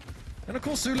Rush. And of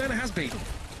course, Zoolander has been.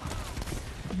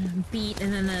 Beat,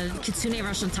 and then the Kitsune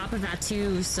Rush on top of that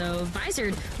too, so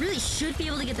Visored really should be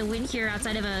able to get the win here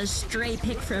outside of a stray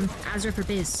pick from Azra for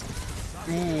Biz.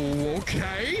 Ooh,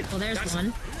 okay. Well, there's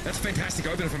one. That's fantastic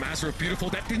opener from Azra, beautiful.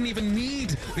 That didn't even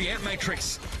need the Ant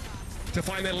Matrix to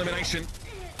find that elimination.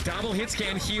 Double hit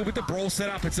scan here with the Brawl set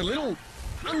up. It's a little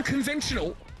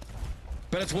unconventional,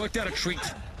 but it's worked out a treat.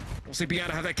 We'll see be able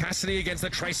to have that Cassidy against the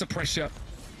Tracer pressure.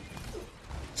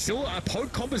 Still a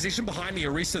poke composition behind the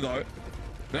Orisa though.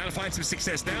 Now to find some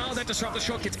success. Now that Disruptor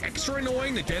Shot gets extra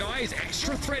annoying. The Deadeye is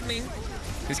extra threatening.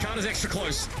 His card is extra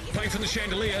close. Playing from the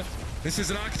Chandelier. This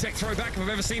is an Architect throwback if I've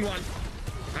ever seen one.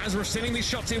 As we're sending these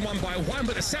shots in one by one,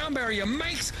 but the sound barrier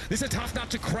makes this a tough nut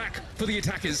to crack for the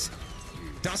attackers.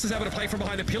 Dust is able to play from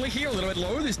behind the pillar here, a little bit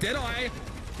low. This Deadeye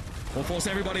will force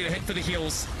everybody to head for the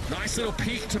heels. Nice little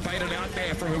peek to bait it out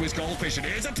there from who is Goldfish. And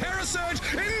here's a Terror Surge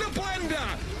in the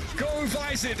blender. Go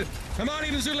Visored. Amani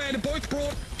and Zoolander both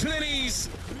brought to their knees.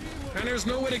 And there's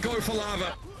nowhere to go for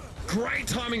Lava. Great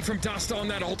timing from Dust on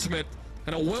that ultimate.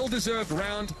 And a well-deserved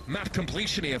round map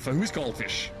completion here for who's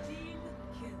Goldfish.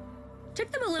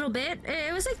 Took them a little bit.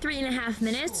 It was like 3.5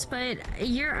 minutes, but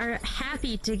you're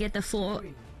happy to get the full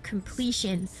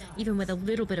completion, even with a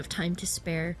little bit of time to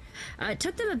spare. It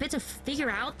took them a bit to figure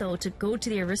out, though, to go to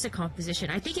the Orisa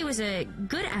composition. I think it was a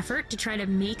good effort to try to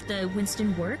make the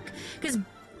Winston work, because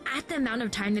at the amount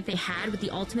of time that they had with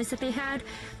the ultimates that they had,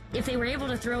 if they were able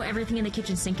to throw everything in the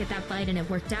kitchen sink at that fight and it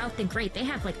worked out, then great. They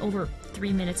have like over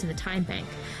 3 minutes in the time bank.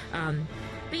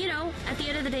 But you know, at the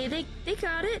end of the day, they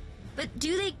got it. But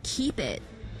do they keep it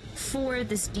for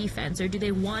this defense, or do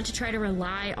they want to try to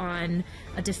rely on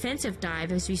a defensive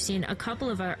dive, as we've seen a couple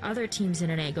of our other teams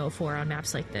in NA go for on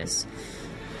maps like this?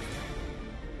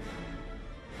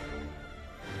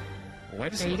 Well,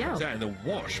 there you go. That in the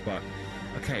wash, but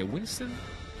okay, Winston.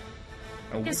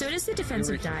 Yeah, so it is the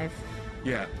defensive dive.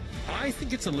 Yeah, I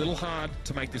think it's a little hard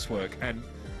to make this work, and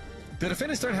the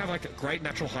defenders don't have like a great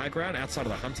natural high ground outside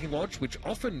of the hunting lodge, which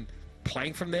often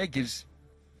playing from there gives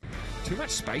too much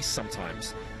space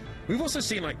sometimes. We've also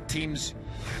seen like teams,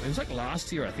 it was like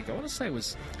last year I think, I want to say it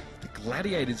was the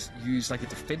Gladiators used like a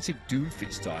defensive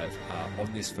Doomfist dive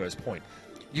on this first point.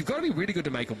 You've got to be really good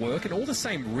to make it work, and all the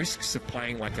same risks of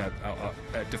playing like a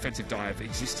defensive dive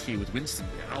exist here with Winston,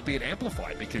 albeit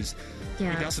amplified, because he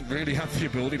doesn't really have the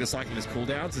ability to cycle his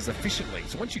cooldowns as efficiently.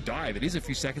 So once you dive, it is a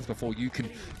few seconds before you can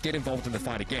get involved in the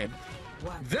fight again.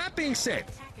 That being said,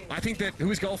 I think that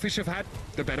who is Goldfish have had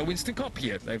the better Winston comp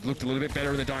here. They've looked a little bit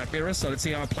better in the dive mirror, so let's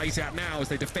see how it plays out now as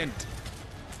they defend.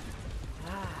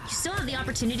 You still have the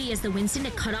opportunity as the Winston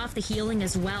to cut off the healing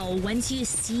as well once you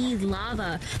see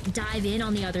Lava dive in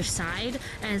on the other side.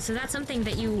 And so that's something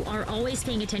that you are always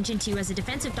paying attention to as a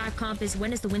defensive dive comp, is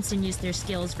when does the Winston use their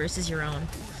skills versus your own.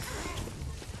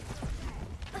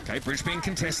 Okay, bridge being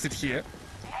contested here.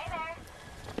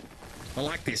 I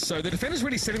like this. So the defenders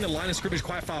really setting the line of scrimmage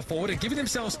quite far forward and giving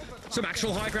themselves some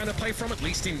actual high ground to play from, at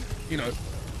least in, you know,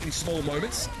 in small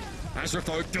moments. Azra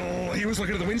thought, oh, he was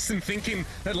looking at the Winston thinking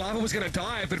that Lava was going to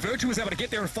dive, but Virtue was able to get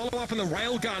there and follow up on the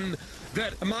railgun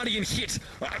that Amadian hit.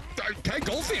 Okay,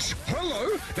 Goldfish,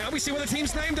 hello. Now we see what the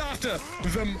team's named after.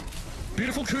 The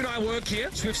beautiful kunai work here.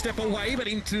 Swift step away, but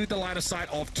into the line of sight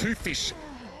of Two Fish,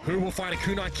 who will find a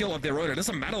kunai kill of their own. It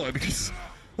doesn't matter though, because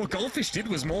what Goldfish did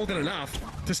was more than enough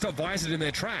to stop Visored in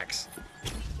their tracks.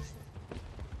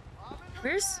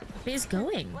 Where's Biz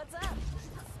going?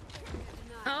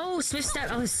 Oh, Swift step.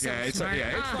 Oh, so yeah, it's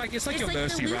smart. It's like your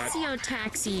Mercy, the right? Lucio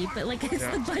taxi, but like it's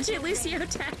the budget Lucio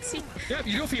taxi. Yeah,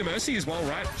 you do it for your Mercy as well,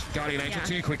 right? Guardian Angel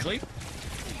to you quickly.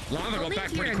 Lava got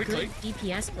back pretty quickly. Good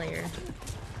DPS player.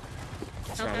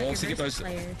 So we'll also get those.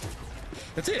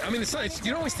 That's it. I mean, it's you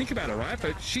don't always think about it, right?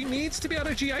 But she needs to be able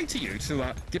to GA to you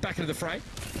to get back into the fray.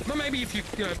 Well, maybe if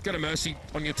you've got a Mercy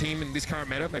on your team in this current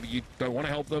meta, maybe you don't want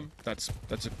to help them. That's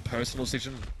a personal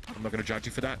decision. I'm not going to judge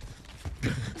you for that.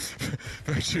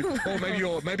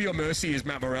 Or maybe your Mercy is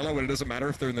Matt Morello, and it doesn't matter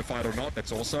if they're in the fight or not.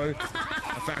 That's also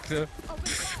a factor.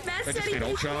 Matt's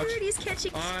setting hard. He's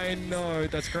catching. I know.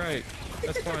 That's great.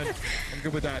 That's fine. I'm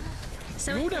good with that.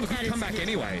 So we would have a good comeback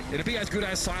anyway. It'd be as good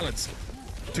as Silence.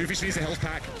 Two Fish needs a health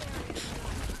pack.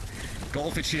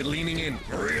 Goldfish here leaning in,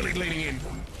 really leaning in.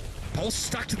 Pulse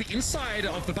stuck to the inside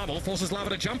of the bubble, forces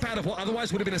Lava to jump out of what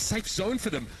otherwise would have been a safe zone for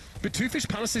them. But Two Fish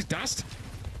punishes Dust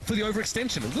for the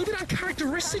overextension. A little bit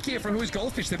uncharacteristic here from who is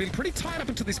Goldfish. They've been pretty tight up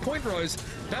until this point, Rose.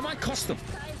 That might cost them.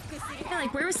 Yeah,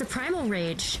 like where was the Primal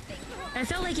Rage? I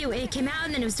felt like it came out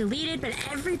and then it was deleted, but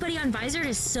everybody on Visored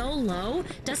is so low.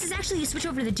 Dust is actually switch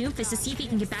over to the Doomfist to see if he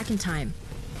can get back in time.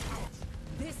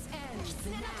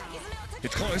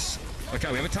 It's close. Okay,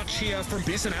 we have a touch here from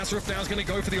Biz, and Azruf now is going to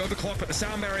go for the overclock, but the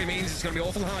sound barrier means it's going to be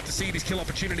awful hard to see these kill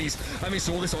opportunities amidst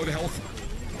all this overhealth.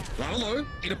 Lava low,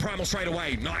 into primal straight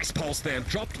away. Nice pulse there.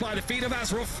 Dropped by the feet of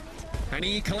Azruf, and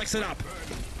he collects it up.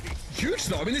 Huge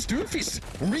though, I mean, this Doomfist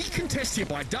recontest here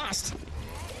by Dust.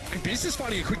 And Biz is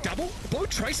finding a quick double. Both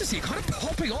Traces here kind of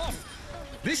popping off.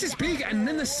 This is big, and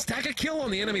then the stagger kill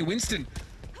on the enemy Winston.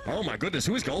 Oh my goodness,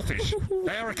 who is Goldfish?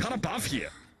 They are a cut above here.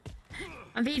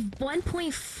 I mean,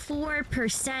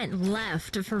 1.4%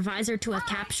 left for Visor to have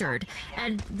captured.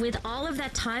 And with all of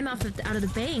that time out of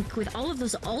the bank, with all of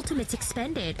those ultimates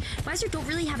expended, Visor don't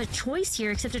really have a choice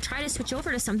here except to try to switch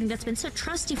over to something that's been so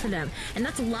trusty for them. And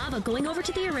that's Lava going over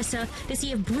to the Orisa to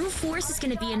see if Brute Force is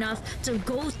going to be enough to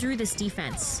go through this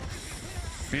defense.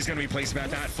 He's going to be pleased about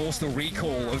that. Force the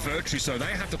recall of Virtue, so they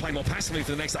have to play more passively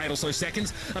for the next 8 or so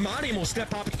seconds. Amadium will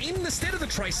step up in the stead of the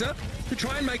Tracer to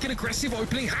try and make an aggressive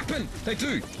opening happen. They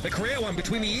do. They create one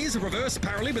between the ears, a reverse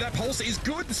apparently, but that pulse is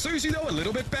good. Suzu, though, a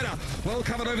little bit better. Well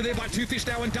covered over there by Twofish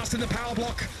now, and Dust in the power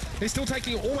block. They're still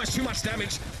taking almost too much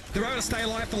damage. They're able to stay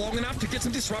alive for long enough to get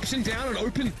some disruption down and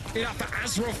open it up for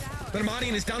Azruf. But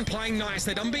Amadium is done playing nice.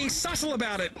 They're done being subtle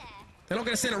about it. They're not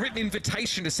going to send a written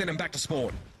invitation to send him back to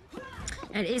spawn.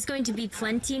 It is going to be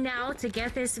plenty now to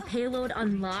get this payload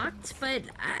unlocked, but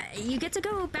you get to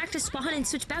go back to spawn and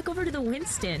switch back over to the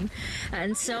Winston.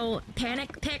 And so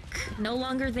panic pick no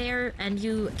longer there, and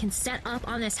you can set up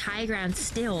on this high ground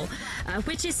still,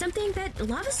 which is something that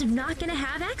Lava's not going to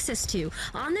have access to.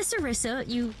 On this Orisa,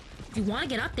 you want to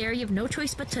get up there, you have no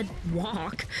choice but to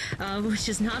walk, which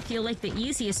does not feel like the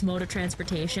easiest mode of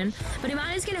transportation. But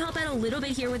Imani is going to help out a little bit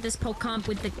here with this poke comp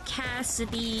with the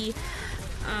Cassidy.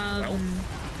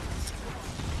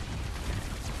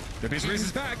 The Biz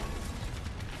is back.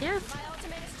 Yeah.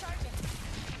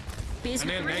 And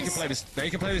then they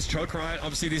can play this choke, right?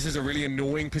 Obviously, this is a really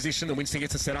annoying position that Winston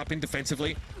gets to set up in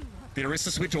defensively. The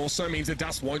Orisa switch also means that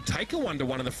Dust won't take a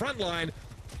 1-to-1 in the front line,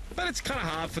 but it's kind of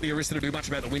hard for the Orisa to do much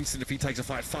about the Winston if he takes a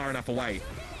fight far enough away.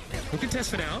 Who can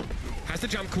test for now? Has the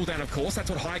jump cooldown, of course.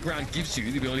 That's what high ground gives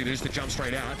you, the ability to just to jump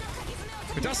straight out.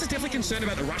 But Dust is definitely concerned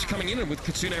about the rush coming in, and with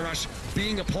Kitsune Rush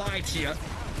being applied here,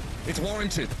 it's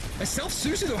warranted. A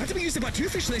self-Suzu, though, had to be used by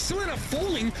Twofish, and they still end up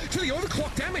falling to the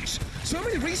overclock damage. So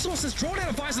many resources drawn out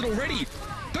of Visored already.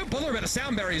 Don't bother about a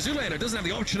sound barrier. Zoolander doesn't have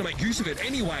the option to make use of it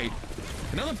anyway.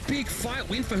 Another big fight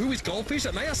win for Who is Goldfish,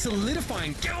 and they are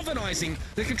solidifying, galvanizing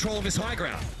the control of this high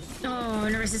ground. Oh,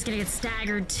 Nervous is going to get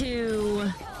staggered,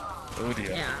 too. Oh,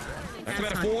 dear. Yeah. That's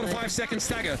about a 4 to 5 second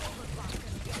stagger.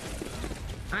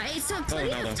 It's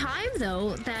plenty of time,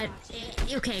 though, that...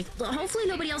 Okay, hopefully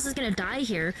nobody else is going to die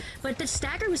here, but the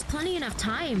stagger was plenty enough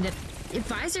time that if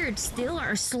Visored still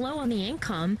are slow on the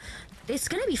income, it's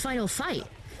going to be final fight.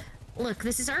 Look,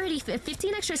 this is already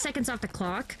 15 extra seconds off the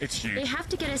clock. It's huge. They have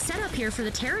to get a setup here for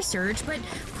the Terror Surge, but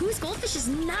Who's Goldfish is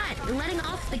not letting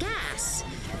off the gas.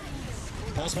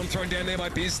 Pulse bomb thrown down there by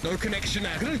Biz. No connection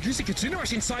now. Gonna use a Kitsune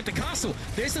Rush inside the castle.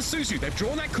 There's the Suzu. They've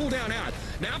drawn that cooldown out.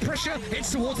 Now pressure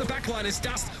heads towards the backline as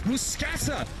Dust will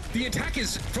scatter the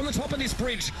attackers from the top of this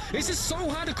bridge. This is so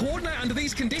hard to coordinate under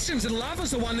these conditions, and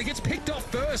Lava's the one that gets picked off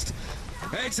first.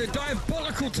 It's a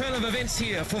diabolical turn of events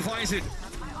here for Visored.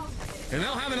 And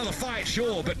they'll have another fight,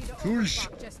 sure, but whoosh.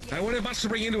 They won't have much to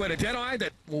bring into it. A Deadeye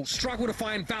that will struggle to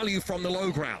find value from the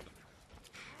low ground.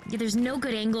 Yeah, there's no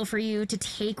good angle for you to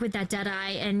take with that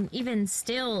Deadeye, and even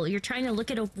still, you're trying to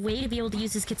look at a way to be able to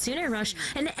use this Kitsune Rush,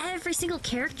 and every single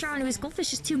character on his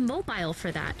Goldfish is too mobile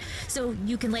for that. So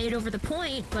you can lay it over the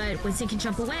point, but Winston can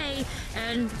jump away,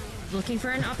 and looking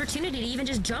for an opportunity to even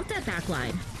just jump that back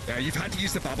line. Yeah, you've had to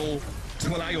use the bubble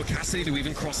to allow your Cassidy to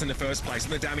even cross in the first place,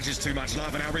 and the damage is too much.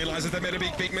 Lava now realizes they made a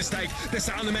big mistake. They're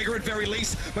selling the Mega at very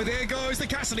least, but there goes the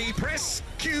Cassidy. Press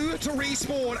Q to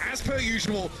respawn as per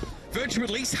usual. Virtue at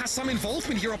least has some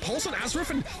involvement here. A pulse on Azruf,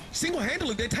 and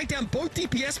single-handedly they take down both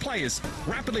DPS players.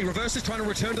 Rapidly, Reverse is trying to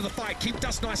return to the fight, keep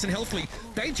Dust nice and healthy.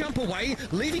 They jump away,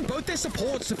 leaving both their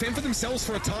supports to fend for themselves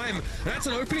for a time. And that's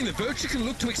an opening that Virtue can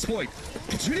look to exploit.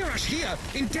 Kitsune Rush here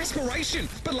in desperation,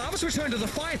 but Lava's returned to the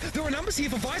fight. There are numbers here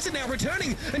for Visored now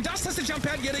returning, and Dust has to jump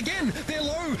out yet again. They're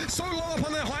low, so low up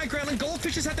on their high ground, and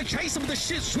Goldfish has had to chase them with a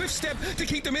swift step to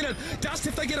keep them in it. Dust,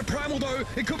 if they get a primal though,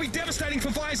 it could be devastating for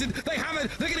Visored. They have it,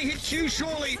 they're gonna hit Q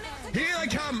surely. Here they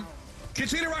come.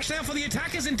 Kitsune Rush now for the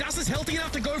attackers, and Dust is healthy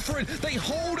enough to go for it. They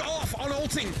hold off on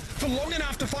ulting for long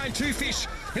enough to find Twofish,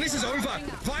 and this is over.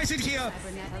 Visored here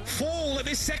fall at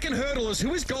this second hurdle as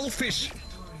Who is Goldfish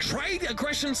trade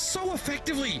aggression so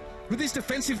effectively with this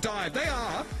defensive dive. They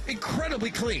are incredibly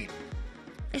clean.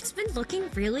 it's been looking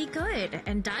really good.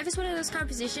 And dive is one of those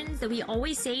compositions that we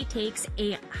always say takes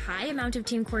a high amount of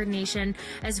team coordination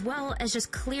as well as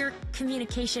just clear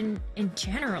communication in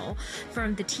general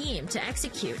from the team to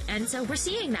execute. And so we're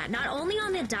seeing that not only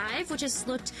on the dive, which has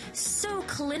looked so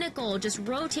clinical, just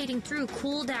rotating through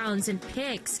cooldowns and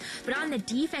picks, but on the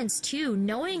defense too,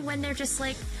 knowing when they're just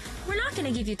like, we're not going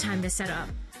to give you time to set up.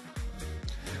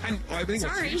 And I think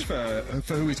what's huge for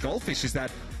who is Goldfish is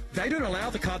that they don't allow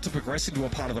the card to progress into a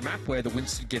part of the map where the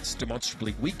Winston gets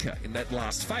demonstrably weaker in that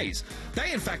last phase.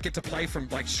 They, in fact, get to play from,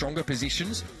 like, stronger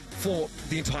positions for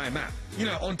the entire map. You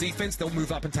know, on defense, they'll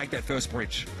move up and take that first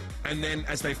bridge. And then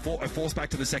as they are forced back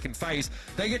to the second phase,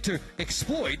 they get to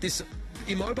exploit this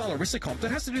immobile Orisa comp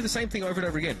that has to do the same thing over and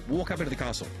over again. Walk up into the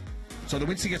castle. So the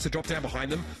Winston gets to drop down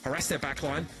behind them, harass their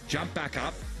backline, jump back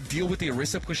up, deal with the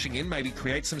Orisa pushing in, maybe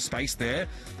create some space there.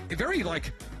 Very,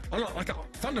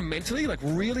 fundamentally,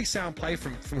 really sound play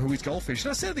from who is Goldfish.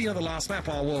 And I said at the end of the last map,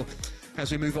 oh, well,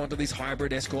 as we move on to these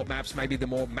hybrid escort maps, maybe the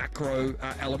more macro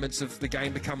elements of the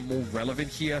game become more relevant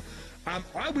here.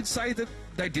 I would say that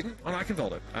they didn't on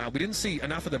Eichenwalde. We didn't see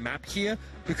enough of the map here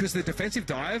because the defensive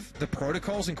dive, the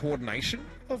protocols and coordination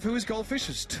of who is Goldfish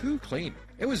is too clean.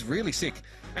 It was really sick.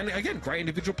 And again, great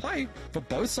individual play for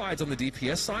both sides on the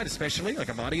DPS side, especially. Like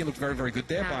Amadi looked very, very good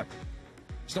there, but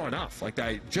it's not enough. Like,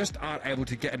 they just aren't able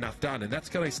to get enough done, and that's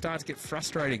going to start to get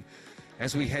frustrating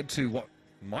as we head to what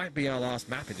might be our last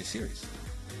map in this series.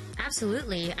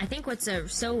 Absolutely. I think what's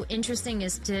so interesting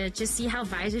is to just see how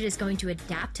Visored is going to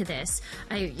adapt to this.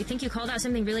 I think you called out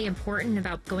something really important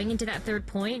about going into that third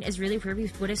point is really where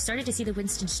we would have started to see the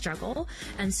Winston struggle.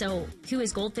 And so who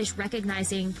is Goldfish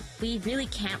recognizing we really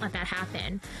can't let that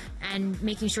happen and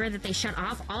making sure that they shut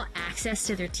off all access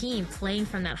to their team playing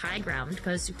from that high ground,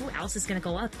 because who else is going to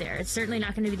go up there? It's certainly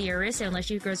not going to be the Orisa unless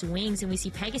she grows wings and we see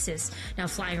Pegasus now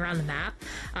flying around the map.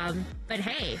 But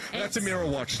hey, that's a mirror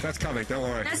watch. That's coming. Don't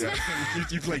worry.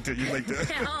 You've linked it.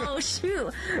 Oh,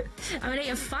 shoot. I'm going to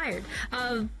get fired.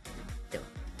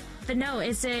 But no,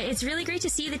 it's really great to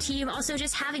see the team also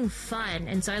just having fun.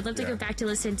 And so I'd love to go back to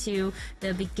listen to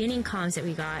the beginning comms that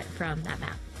we got from that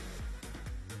map.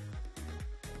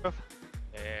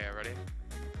 Yeah, ready?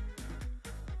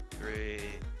 3,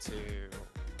 2,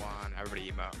 1. Everybody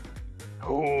emo.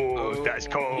 Oh, that's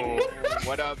cold.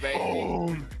 What up, baby?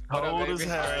 Oh, cold as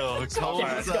hell. Cold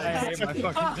as ice. My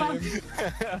fucking team.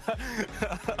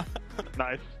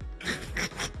 Nice.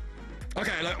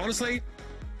 Okay, like, honestly,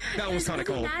 that was kind of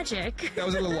cold. Magic. That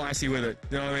was a little icy with it.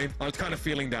 You know what I mean? I was kind of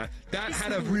feeling that. That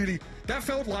had a really... That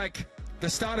felt like the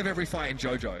start of every fight in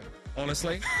JoJo.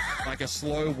 Honestly. Like a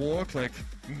slow walk, like...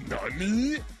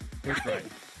 Nani? It was great.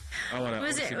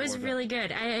 It was really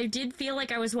good. I did feel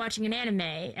like I was watching an anime,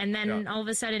 and then all of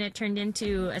a sudden it turned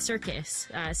into a circus.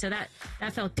 So that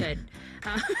felt good.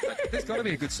 There's got to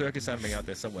be a good circus anime out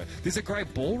there somewhere. There's a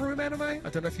great ballroom anime. I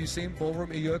don't know if you've seen Ballroom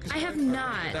Iyoka's. I have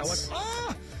not. That one.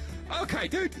 Oh! Okay,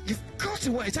 dude, you've got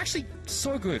to watch. It's actually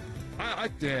so good.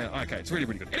 Okay, it's really,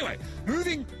 really good. Anyway,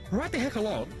 moving right the heck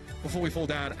along before we fall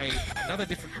down another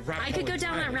different rabbit hole. I could go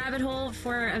down that rabbit hole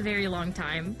for a very long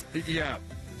time. Yeah.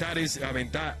 That is, I mean,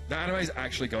 that anime is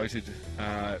actually goated.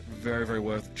 Very, very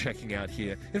worth checking out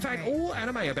here. In fact, all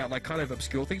anime about, like, kind of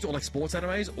obscure things, or, like, sports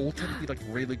animes, all tend to be, like,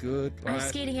 really good. Right? Ice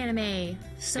skating anime.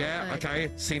 So good. Okay.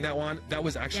 Seen that one. That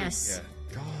was actually... Yes.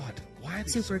 Yeah. God, why are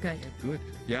these super good. Good.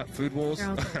 Yeah, Food Wars.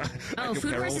 Oh,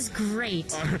 Food Wars is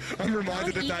great. I'm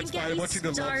reminded of that by watching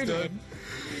The Lobster.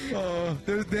 Oh,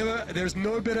 there's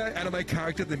no better anime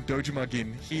character than Dojima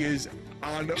Gin. He is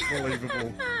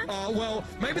unbelievable. Well,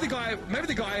 maybe the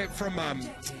guy from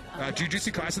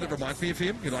Jujutsu Kaisen that reminds me of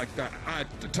him. You like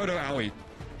Todo Aoi.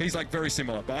 He's like very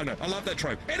similar, but I know. I love that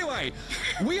trope. Anyway,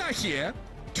 we are here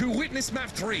to witness map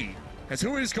 3. As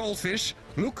who is Goldfish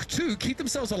look to keep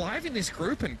themselves alive in this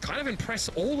group and kind of impress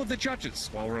all of the judges.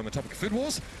 While we're on the topic of Food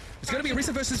Wars, it's going to be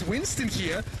Orisa versus Winston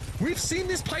here. We've seen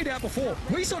this played out before.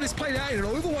 We saw this played out in an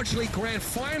Overwatch League Grand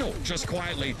Final, just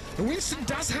quietly. And Winston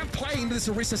does have play into this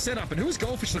Orisa setup, and who is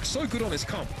Goldfish looks so good on this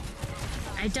comp.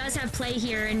 It does have play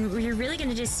here, and you're really going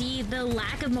to just see the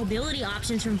lack of mobility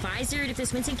options from Visored if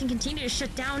this Winston can continue to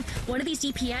shut down one of these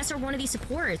DPS or one of these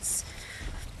supports.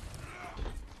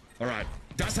 All right.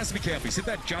 Dust has to be careful. You see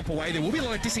that jump away. There will be a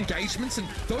lot of disengagements, and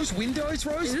those windows,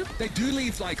 Rose, they do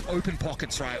leave like open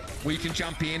pockets, right, where you can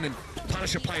jump in and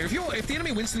punish a player. If the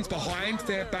enemy Winston's behind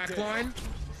their back line,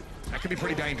 that can be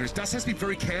pretty dangerous. Dust has to be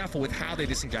very careful with how they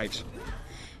disengage.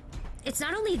 it's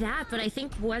not only that, but I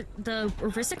think what the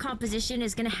Orisa composition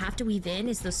is going to have to weave in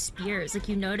is those spears. Like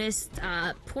you noticed,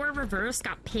 poor Reverse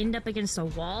got pinned up against a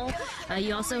wall.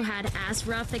 You also had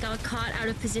Asruff that got caught out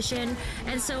of position.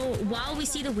 And so while we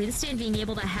see the Winston being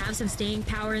able to have some staying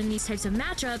power in these types of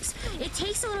matchups, it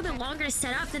takes a little bit longer to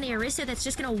set up than the Orisa that's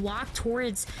just going to walk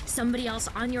towards somebody else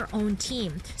on your own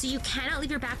team. So you cannot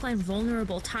leave your backline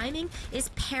vulnerable. Timing is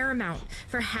paramount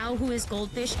for how Who is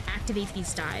Goldfish activate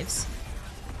these dives.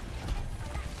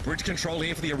 Bridge control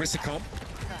here for the Orisa comp.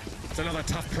 It's another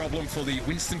tough problem for the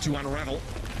Winston to unravel.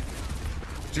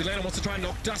 Julena wants to try and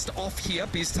knock Dust off here.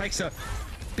 Biz takes a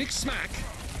big smack.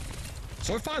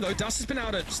 So far, though, Dust has been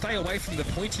able to stay away from the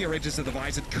pointier edges of the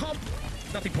Visored comp.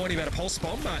 Nothing pointy about a pulse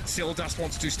bomb, but still Dust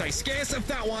wants to stay scarce of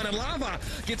that one, and Lava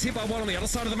gets hit by one on the other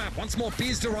side of the map. Once more,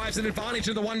 Biz derives an advantage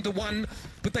in the 1-to-1,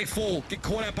 but they fall, get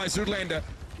caught out by Zoolander.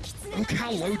 Look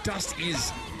how low Dust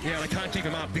is. Yeah, they can't keep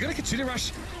him up. They're going to continue to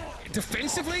rush.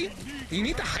 Defensively, you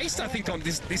need the haste, I think, on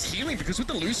this healing, because with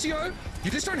the Lucio,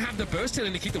 you just don't have the burst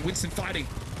healing to keep the Winston fighting.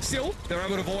 Still, they're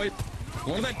able to avoid a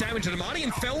lot of that damage, and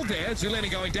Amanian fell there.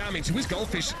 Zoolander going down into his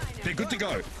Goldfish. They're good to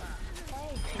go.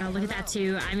 Oh, look at that,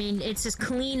 too. I mean, it's just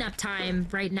cleanup time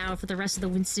right now for the rest of the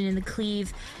Winston and the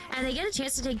Cleave, and they get a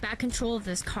chance to take back control of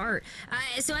this cart.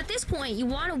 So at this point, you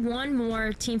want one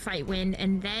more team fight win,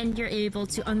 and then you're able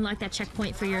to unlock that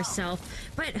checkpoint for yourself.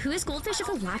 But Who is Goldfish have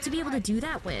a lot to be able to do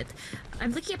that with.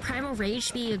 I'm looking at Primal Rage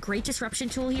to be a great disruption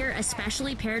tool here,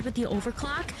 especially paired with the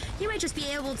Overclock. You might just be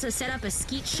able to set up a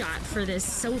skeet shot for this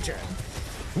Soldier.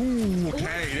 Ooh,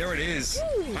 okay, there it is.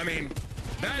 Ooh. I mean,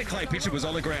 that clay pitcher was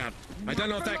on the ground. I don't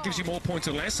know if that gives you more points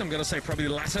or less. I'm going to say probably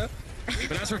the latter.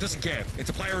 But Azra doesn't care.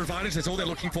 It's a player advantage. That's all they're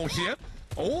looking for here.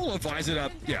 All of Visored are,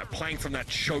 playing from that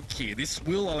choke here. This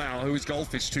will allow Who is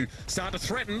Goldfish to start to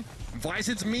threaten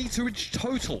Visored's meterage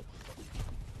total.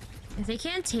 If they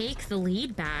can't take the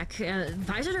lead back,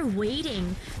 Visored are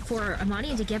waiting for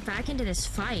Amanian to get back into this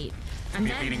fight. And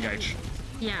then, beat engage.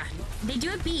 Yeah, they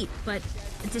do a beat, but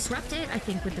disrupt it, I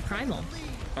think, with the Primal.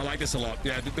 I like this a lot.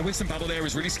 Yeah, the Winston bubble there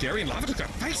is really scary, and Lava took a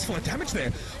face full of damage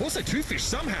there. Also, Two Fish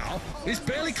somehow is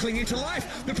barely clinging to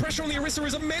life. The pressure on the Orisa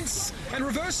is immense. And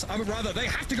Reverse, I would rather, they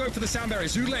have to go for the sound barrier.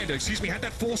 Zoolander, had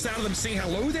that forced out of them, seeing how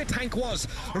low their tank was.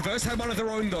 Reverse had one of their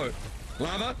own, though.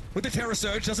 Lava, with the Terror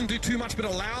Surge, doesn't do too much but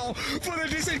allow for the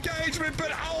disengagement,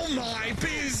 but oh my,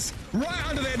 Biz, right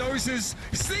under their noses,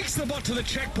 sneaks the bot to the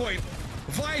checkpoint.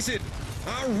 Visored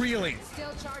are reeling.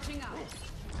 Still charging up.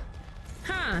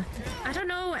 Huh. I don't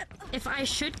know if I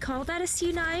should call that a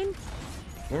C9.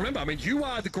 Well, remember, I mean, you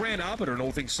are the Grand Arbiter in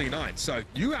all things C9, so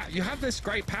you have this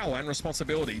great power and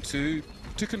responsibility to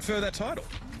confer that title.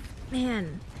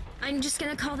 Man, I'm just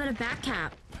gonna call that a back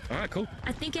cap. All right, cool.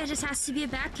 I think it just has to be a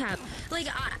back cap. Like,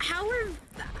 how were...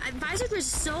 Visored was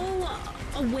so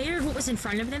aware of what was in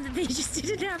front of them that they just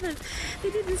didn't have it.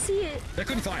 They didn't see it. They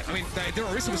couldn't fight. I mean, their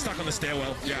Orisa was stuck on the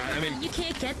stairwell. Yeah, I mean... You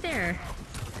can't get there.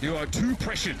 You are too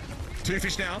pressured. Two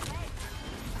Fish now.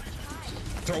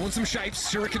 Throwing some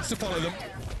shapes, shurikens to follow them.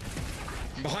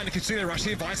 Behind the Kitsune rush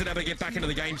here, Visored able to get back into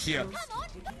the game here.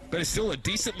 But it's still a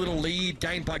decent little lead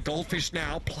gained by Goldfish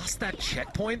now, plus that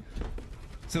checkpoint.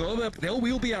 So they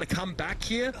will be able to come back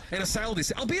here and assail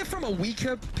this, albeit from a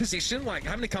weaker position, like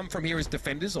having to come from here as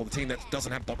defenders or the team that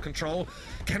doesn't have bot control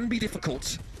can be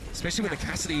difficult, especially with the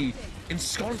Cassidy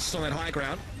ensconced on that high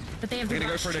ground. But they're going to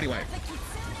go for it anyway.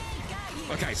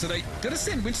 Okay, so they're going to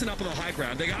send Winston up on the high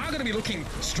ground. They are going to be looking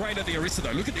straight at the Orisa,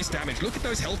 though. Look at this damage. Look at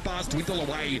those health bars dwindle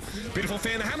away. Beautiful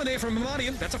fan. The hammer there from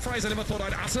Amanian. That's a phrase I never thought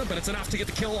I'd utter, but it's enough to get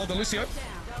the kill on the Lucio.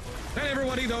 And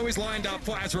everybody, though, is lined up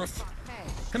for Azruf.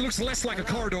 And looks less like a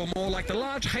corridor, more like the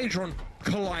Large Hadron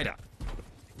Collider.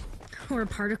 Or a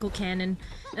particle cannon.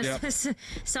 Yep.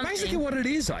 Something. Basically what it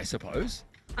is, I suppose.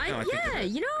 Yeah,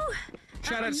 you know...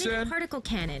 Shout out, CERN. Particle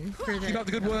cannon for the... Keep up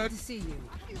the good work.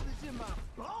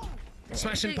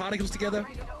 Smashing particles together,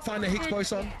 find the Higgs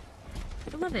boson.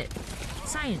 I love it.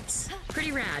 Science.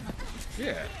 Pretty rad.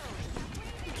 Yeah.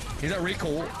 Here's that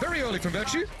recall. Very early from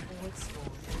Virtue.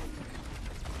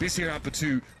 This here up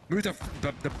to move the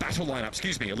battle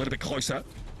lineup, a little bit closer.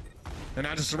 And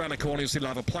now just around the corner, you'll see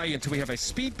Lava play until we have a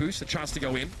speed boost, a chance to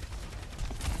go in.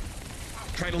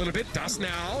 Trade a little bit. Dust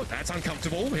now. That's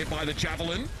uncomfortable. Hit by the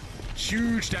Javelin.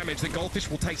 Huge damage. The Goldfish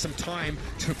will take some time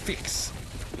to fix.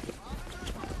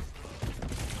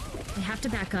 They have to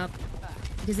back up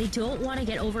because they don't want to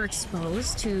get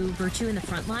overexposed to Virtue in the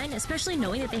front line, especially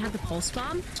knowing that they have the Pulse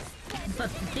Bomb. But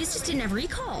this just didn't have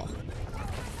recall.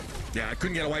 Yeah, I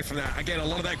couldn't get away from that. Again, a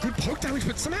lot of that good poke damage,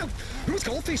 but somehow Who is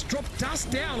Goldfish dropped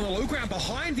Dust down on the low ground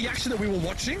behind the action that we were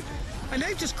watching, and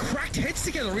they've just cracked heads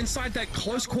together inside that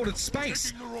close-quartered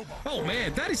space. Oh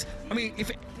man, that is... I mean,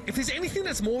 if if there's anything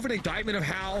that's more of an indictment of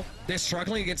how they're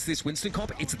struggling against this Winston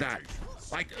comp, it's that.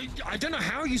 Like, I don't know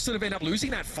how you sort of end up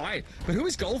losing that fight, but who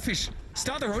is Goldfish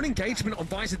start their own engagement on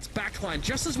Visored's backline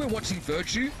just as we're watching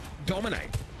Virtue dominate.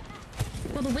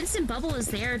 Well, the Winston bubble is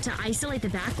there to isolate the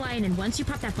backline, and once you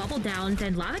pop that bubble down,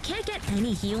 then Lava can't get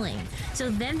any healing. So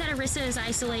then that Orisa is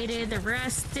isolated, the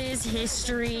rest is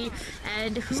history,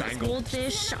 and Who is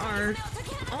Goldfish are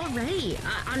already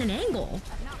on an angle.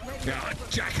 Yeah,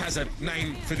 Jack has a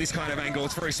name for this kind of angle.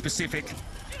 It's very specific.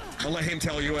 I'll let him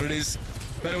tell you what it is,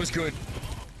 but it was good.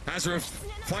 Azarov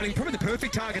finding probably the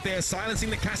perfect target there, silencing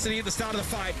the Cassidy at the start of the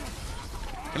fight.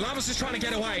 And Lava's just trying to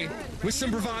get away with some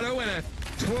bravado and a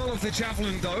twirl of the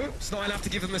javelin, though. It's not enough to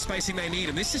give them the spacing they need,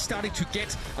 and this is starting to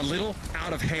get a little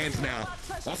out of hand now.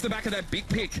 Off the back of that big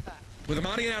pick, with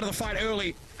Amadian out of the fight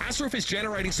early, Azarov is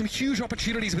generating some huge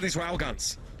opportunities with his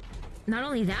railguns. Not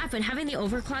only that, but having the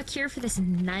overclock here for this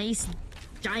nice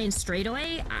giant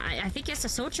straightaway, I think as a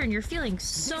Sojourn, you're feeling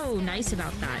so nice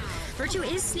about that. Virtue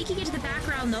is sneaking into the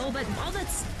background, though, but while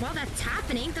that's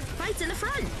happening, the fight's in the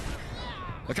front.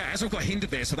 Okay, Azarov got hindered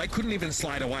there, so they couldn't even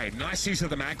slide away. Nice use of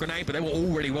the mag grenade, but they were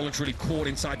already well and truly caught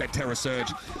inside that Terror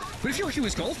Surge. But if you're Hugh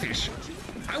as Goldfish,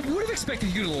 I would have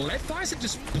expected you to let Visored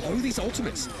just blow these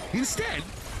ultimates. Instead,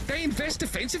 they invest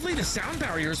defensively the sound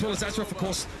barrier, as well as Azarov, of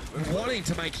course, wanting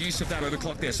to make use of that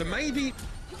overclock there. So maybe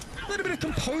a little bit of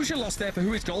composure lost there for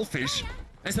Who is Goldfish,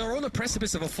 as they're on the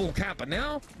precipice of a full cap, but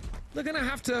now they're going to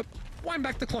have to wind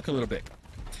back the clock a little bit.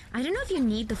 I don't know if you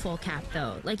need the full cap,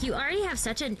 though. Like, you already have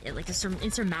such an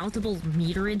insurmountable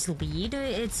meterage lead.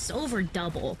 It's over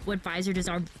double what Visored has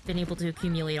been able to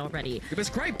accumulate already. Yeah, but it's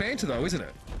great banter, though, isn't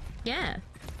it? Yeah.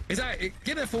 Is that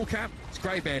get that full cap? It's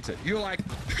great banter. You're like,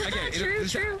 again,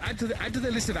 true. Add to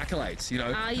the list of accolades. You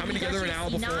know, coming together an hour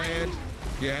beforehand.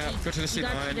 Yeah, got to the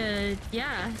C9.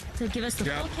 To give us the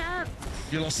full cap.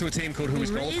 You lost to a team called Who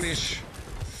is Goldfish.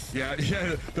 Yeah,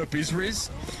 the Bizriz.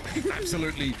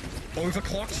 Absolutely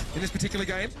overclocked in this particular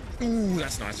game. Ooh,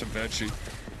 that's nice from Virtue.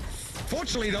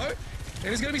 Fortunately, though,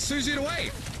 it is going to be Suzu'd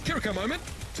away. Kiriko moment,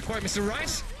 to quote Mr.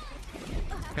 Right.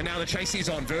 And now the chase is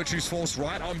on. Virtue's forced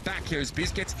right on back here as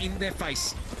Biz gets in their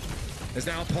face. There's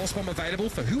now a pulse bomb available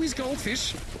for Who is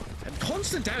Goldfish. And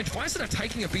constant damage. Visored are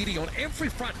taking a beating on every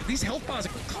front. These health bars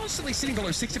are constantly sitting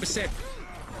below 60%.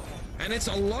 And it's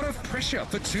a lot of pressure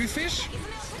for Two Fish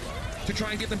to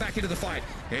try and get them back into the fight.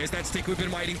 Here's that stick we've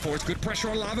been waiting for. It's good pressure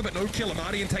on Lava, but no kill.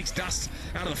 Amadian takes dust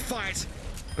out of the fight.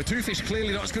 But Two Fish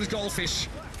clearly not as good as Goldfish.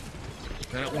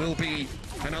 And it will be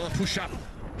another push-up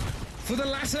for the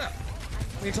latter.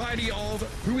 The entirety of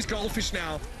Who is Goldfish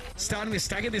now starting to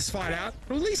stagger this fight out,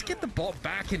 or at least get the bot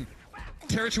back in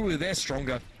territory where they're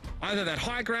stronger. Either that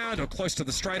high ground or close to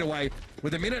the straightaway.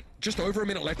 With just over a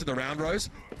minute left in the round, Rose,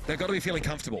 they've got to be feeling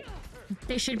comfortable.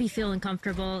 They should be feeling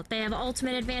comfortable. They have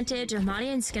ultimate advantage.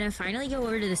 Amadian's gonna finally go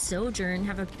over to the Sojourn,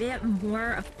 have a bit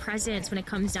more of presence when it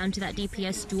comes down to that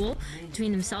DPS duel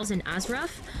between themselves and Azarov.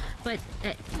 But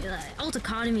ult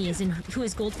economy is in Who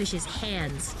is Goldfish's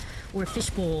hands, or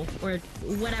Fishbowl, or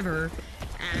whatever.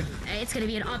 It's gonna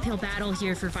be an uphill battle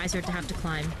here for Visored to have to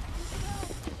climb.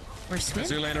 Or swim.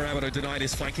 Zoolander able to deny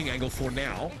his flanking angle for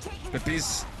now, but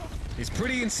Biz is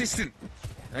pretty insistent.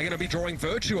 They're gonna be drawing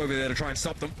Virtue over there to try and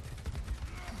stop them.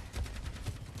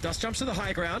 Dust jumps to the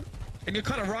high ground, and you're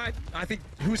kind of right. I think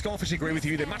Who is Goldfish agree with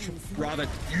you. They'd much rather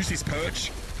use his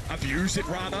perch, abuse it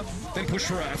rather, than push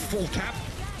for a full cap.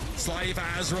 Slightly for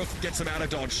Azarov, gets him out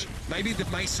of dodge. Maybe the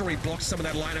masonry blocks some of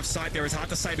that line of sight there. It's hard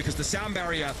to say because the sound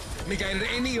barrier negated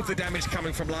any of the damage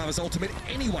coming from Lava's ultimate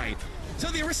anyway. So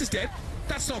the Orisa's dead.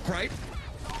 That's not great.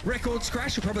 Record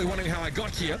scratch. You're probably wondering how I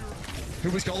got here. Who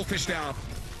is Goldfish now?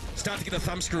 Start to get the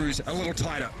thumb screws a little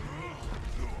tighter.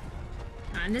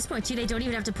 At this point, too, they don't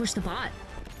even have to push the bot.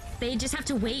 They just have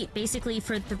to wait, basically,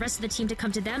 for the rest of the team to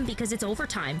come to them because it's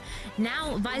overtime.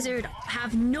 Now, Visored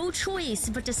have no choice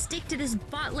but to stick to this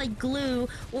bot like glue,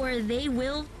 or they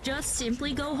will just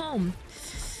simply go home.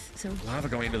 So Lava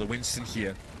going into the Winston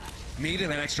here. Needing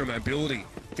that extra mobility.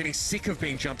 Getting sick of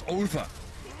being jumped over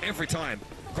every time.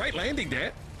 Great landing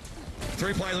there.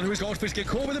 3 players on Who is Goldfish get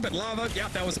caught with it, but Lava,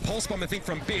 yep, that was a pulse bomb, I think,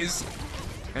 from Biz.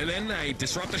 And then a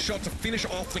disruptor shot to finish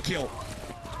off the kill.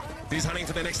 Biz hunting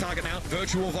for their next target now.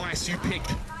 Virtual Vice, you pick.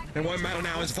 It won't matter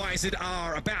now as Visored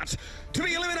are about to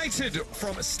be eliminated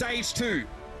from Stage 2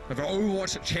 of our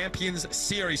Overwatch Champions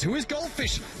Series. Who is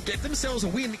Goldfish get themselves a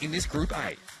win in this Group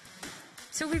A.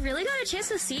 So we really got a chance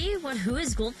to see what Who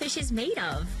is Goldfish is made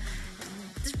of.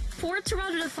 This poor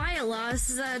Toronto Defiant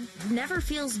loss never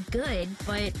feels good,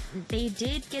 but they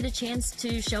did get a chance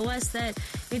to show us that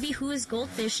maybe Who is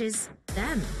Goldfish is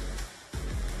them.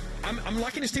 I'm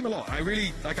liking this team a lot. I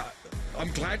really, like,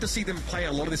 I'm glad to see them play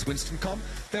a lot of this Winston comp.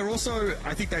 They're also,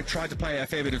 I think they tried to play a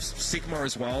fair bit of Sigma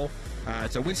as well.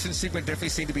 So Winston Sigma definitely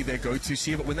seemed to be their go-tos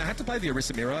here, but when they had to play the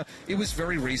Orisa Mirror, it was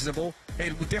very reasonable.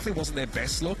 It definitely wasn't their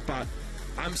best look, but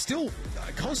I'm still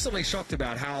constantly shocked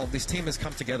about how this team has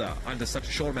come together under such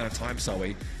a short amount of time,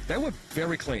 Zoe. They were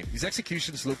very clean. His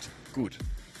executions looked good.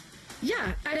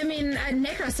 Yeah, and I mean,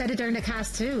 Necro said it during the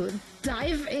cast too.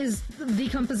 Dive is the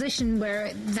composition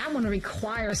where that one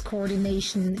requires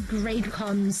coordination, great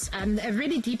comms, and a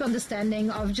really deep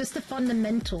understanding of just the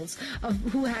fundamentals of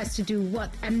who has to do what.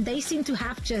 And they seem to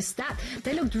have just that.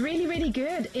 They looked really, really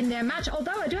good in their match.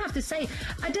 Although I do have to say,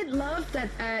 I did love that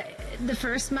the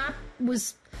first map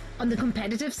was on the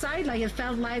competitive side. Like, it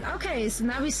felt like, okay, so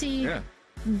now we see... Yeah.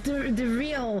 The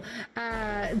real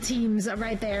teams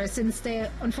right there, since they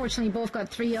unfortunately both got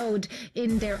 3-0'd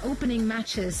in their opening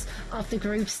matches of the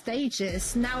group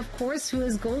stages. Now, of course, who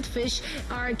is Goldfish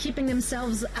are keeping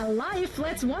themselves alive.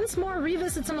 Let's once more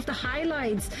revisit some of the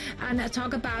highlights and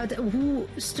talk about who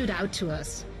stood out to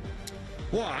us.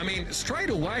 Well, I mean,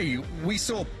 straight away, we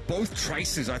saw both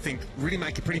Traces, I think, really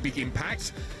make a pretty big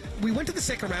impact. We went to the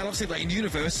second round, obviously, like in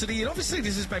University, and obviously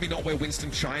this is maybe not where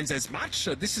Winston shines as much.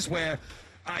 This is where,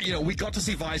 you know, we got to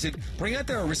see Visored bring out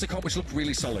their Orisa comp, which looked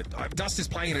really solid. Dust is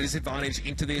playing at a disadvantage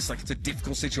into this, like it's a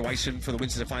difficult situation for the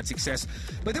Winston to find success.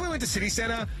 But then we went to City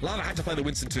Center. Lava had to play the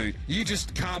Winston too. You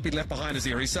just can't be left behind as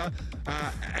the Orisa.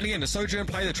 And again, the Sojourn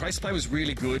play, the Trace play was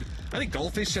really good. I think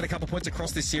Goldfish had a couple points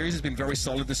across this series, has been very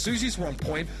solid. The Susies were on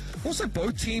point. Also,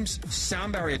 both teams'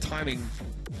 sound barrier timing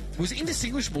was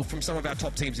indistinguishable from some of our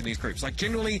top teams in these groups. Like,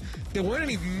 generally, there weren't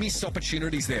any missed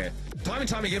opportunities there. Time and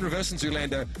time again, Reverse and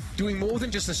Zoolander doing more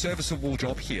than just a serviceable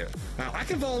job here.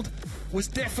 Eichenwald was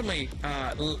definitely,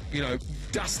 you know,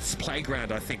 Dust's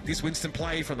playground, I think. This Winston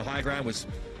play from the high ground was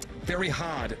very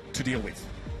hard to deal with.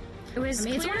 It was, I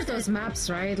mean, it's one of those maps,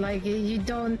 right? Like, you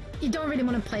don't really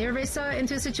want to play Orisa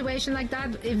into a situation like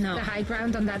that if the high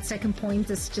ground on that second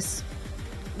point is just,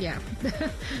 yeah.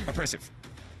 Oppressive.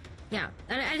 Yeah,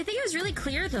 and I think it was really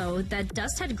clear, though, that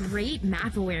Dust had great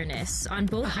map awareness on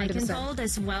both Eichenwald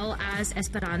as well as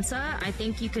Esperanza. I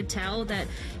think you could tell that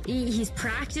he's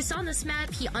practiced on this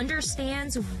map. He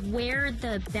understands where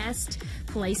the best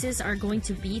places are going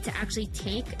to be to actually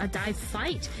take a dive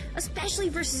fight, especially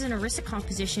versus an Orisa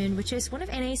composition, which is one of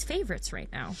NA's favorites right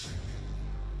now.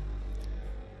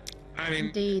 I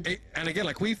mean, and again,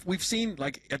 like we've seen,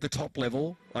 like at the top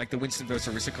level, like the Winston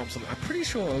versus Orisa comps. I'm pretty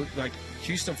sure, like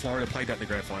Houston, Florida played that in the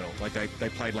grand final. Like they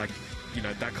played like, you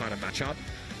know, that kind of matchup,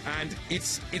 and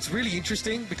it's really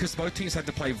interesting because both teams had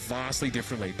to play vastly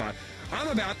differently. But I'm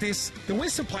about this. The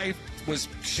Winston play was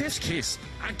chef's kiss.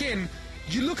 Again,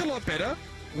 you look a lot better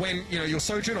when, you know, your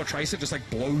Sojourn or Tracer just like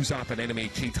blows up an enemy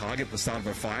key target at the start of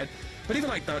a fight. But even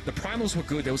like the primals were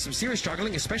good. There was some serious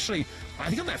struggling, especially I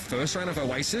think on that first round of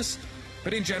OWCS.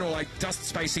 But in general, like Dust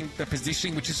spacing, the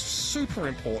positioning, which is super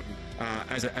important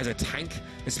as a tank,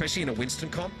 especially in a Winston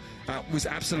comp, was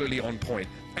absolutely on point.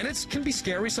 And it can be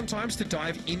scary sometimes to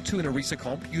dive into an Orisa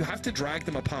comp. You have to drag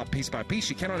them apart piece by piece.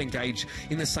 You cannot engage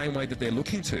in the same way that they're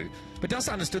looking to. But Dust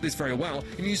understood this very well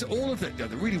and used all of the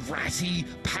really ratty,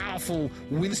 powerful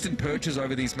Winston perches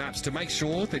over these maps to make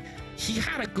sure that he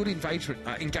had a good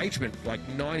engagement like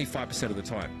 95% of the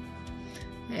time.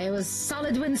 It was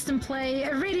solid Winston play,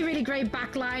 a really, really great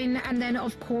backline, and then,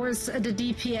 of course, the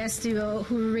DPS duo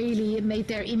who really made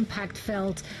their impact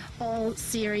felt all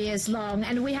series long.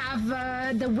 And we have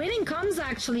the winning comms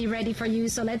actually ready for you,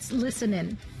 so let's listen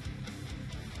in.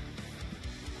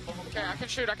 Okay, I can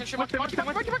shoot. That's okay, I'm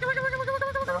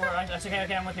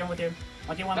with you.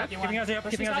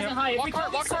 Keeping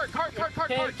us up. Cart.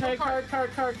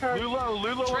 Lulu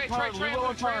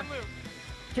on cart.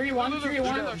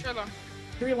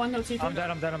 3-1, no C2. I'm dead.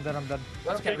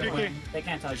 Okay, they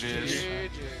can't touch you.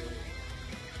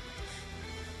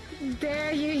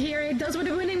 There you hear it. Those were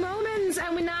the winning moments.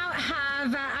 And we now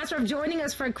have Ashraf joining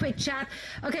us for a quick chat.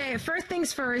 Okay, first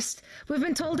things first. We've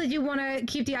been told that you want to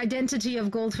keep the identity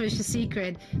of Goldfish a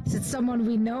secret. Is it someone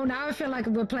we know? Now I feel like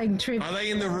we're playing trivia. Are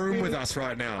they in the room with us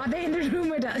right now? Are they in the room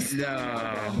with us?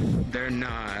 No, they're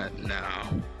not.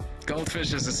 No.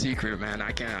 Goldfish is a secret, man.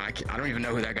 I don't even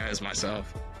know who that guy is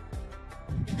myself.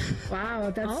 Wow,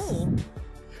 that's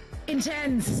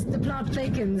intense. The plot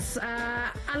thickens.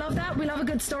 I love that. We love a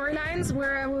good storylines.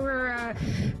 We're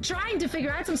trying to figure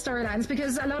out some storylines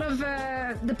because a lot of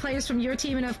the players from your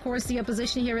team and of course the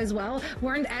opposition here as well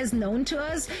weren't as known to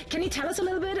us. Can you tell us a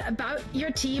little bit about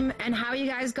your team and how you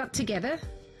guys got together?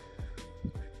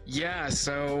 Yeah,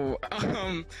 so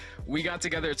we got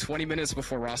together 20 minutes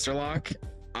before roster lock.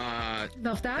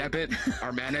 Love that. Ebbit,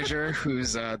 our manager,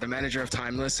 who's the manager of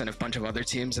Timeless and a bunch of other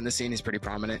teams in the scene, he's pretty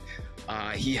prominent.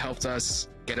 He helped us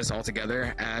get us all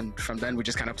together, and from then we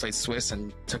just kind of played Swiss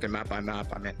and took it map by map.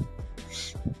 I mean,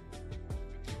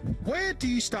 where do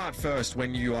you start first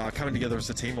when you are coming together as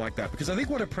a team like that? Because I think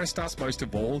what impressed us most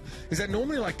of all is that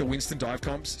normally like the Winston dive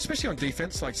comps, especially on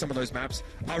defense, like some of those maps,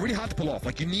 are really hard to pull off.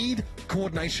 Like you need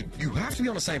coordination. You have to be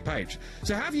on the same page.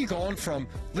 So how have you gone from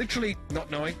literally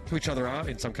not knowing who each other are,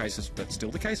 in some cases that's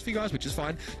still the case for you guys, which is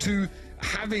fine, to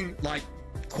having like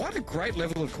quite a great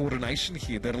level of coordination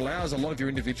here that allows a lot of your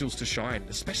individuals to shine,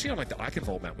 especially on like the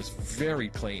Eichenwald map was very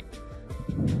clean.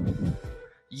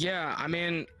 yeah, I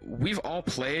mean, we've all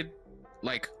played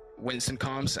like Winston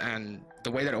comps, and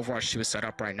the way that Overwatch 2 is set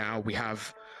up right now, we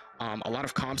have a lot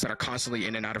of comps that are constantly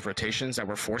in and out of rotations that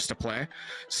we're forced to play.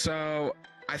 So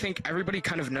I think everybody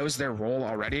kind of knows their role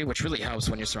already, which really helps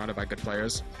when you're surrounded by good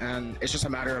players. And it's just a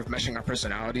matter of meshing our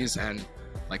personalities and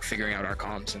like figuring out our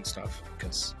comps and stuff.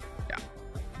 Because yeah.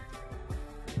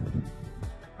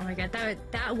 Oh my god, that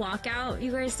walkout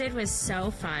you guys did was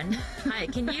so fun.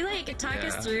 Can you like talk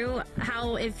us through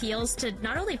how it feels to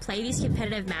not only play these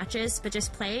competitive matches, but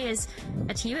just play as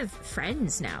a team of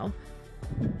friends now?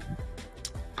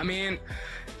 I mean,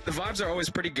 the vibes are always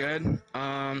pretty good.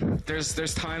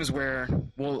 There's times where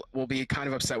we'll be kind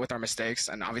of upset with our mistakes,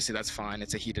 and obviously that's fine.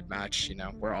 It's a heated match, you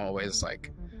know. We're always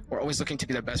looking to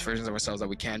be the best versions of ourselves that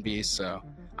we can be. So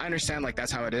I understand like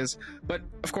that's how it is. But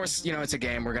of course, you know, it's a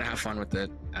game. We're gonna have fun with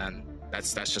it, and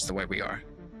that's just the way we are.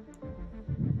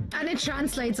 And it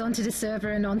translates onto the server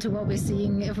and onto what we're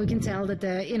seeing, if we can tell that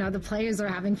the players are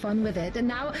having fun with it. And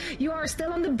now you are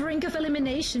still on the brink of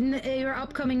elimination. Your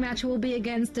upcoming match will be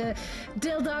against the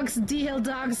Dill Dogs, D-Hill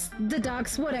Dogs, the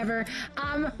Dogs, whatever.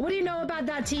 What do you know about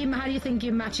that team? How do you think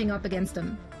you're matching up against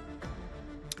them?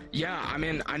 Yeah, I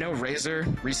mean, I know Razor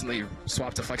recently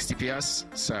swapped to Flex DPS,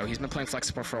 so he's been playing Flex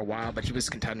Support for a while, but he was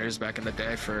contenders back in the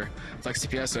day for Flex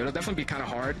DPS, so it'll definitely be kind of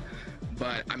hard.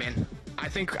 But I mean, I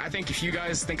think if you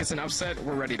guys think it's an upset,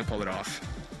 we're ready to pull it off.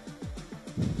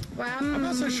 Well, I'm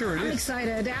not so sure it is. I'm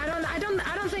excited. I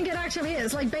don't think it actually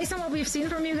is. Like based on what we've seen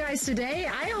from you guys today,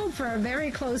 I hope for a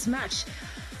very close match.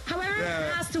 However,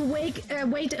 it has to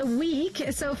wait a week.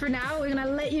 So for now, we're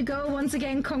gonna let you go. Once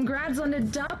again, congrats on the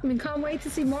dub. We can't wait to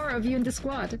see more of you in the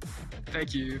squad.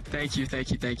 Thank you.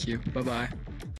 Bye bye.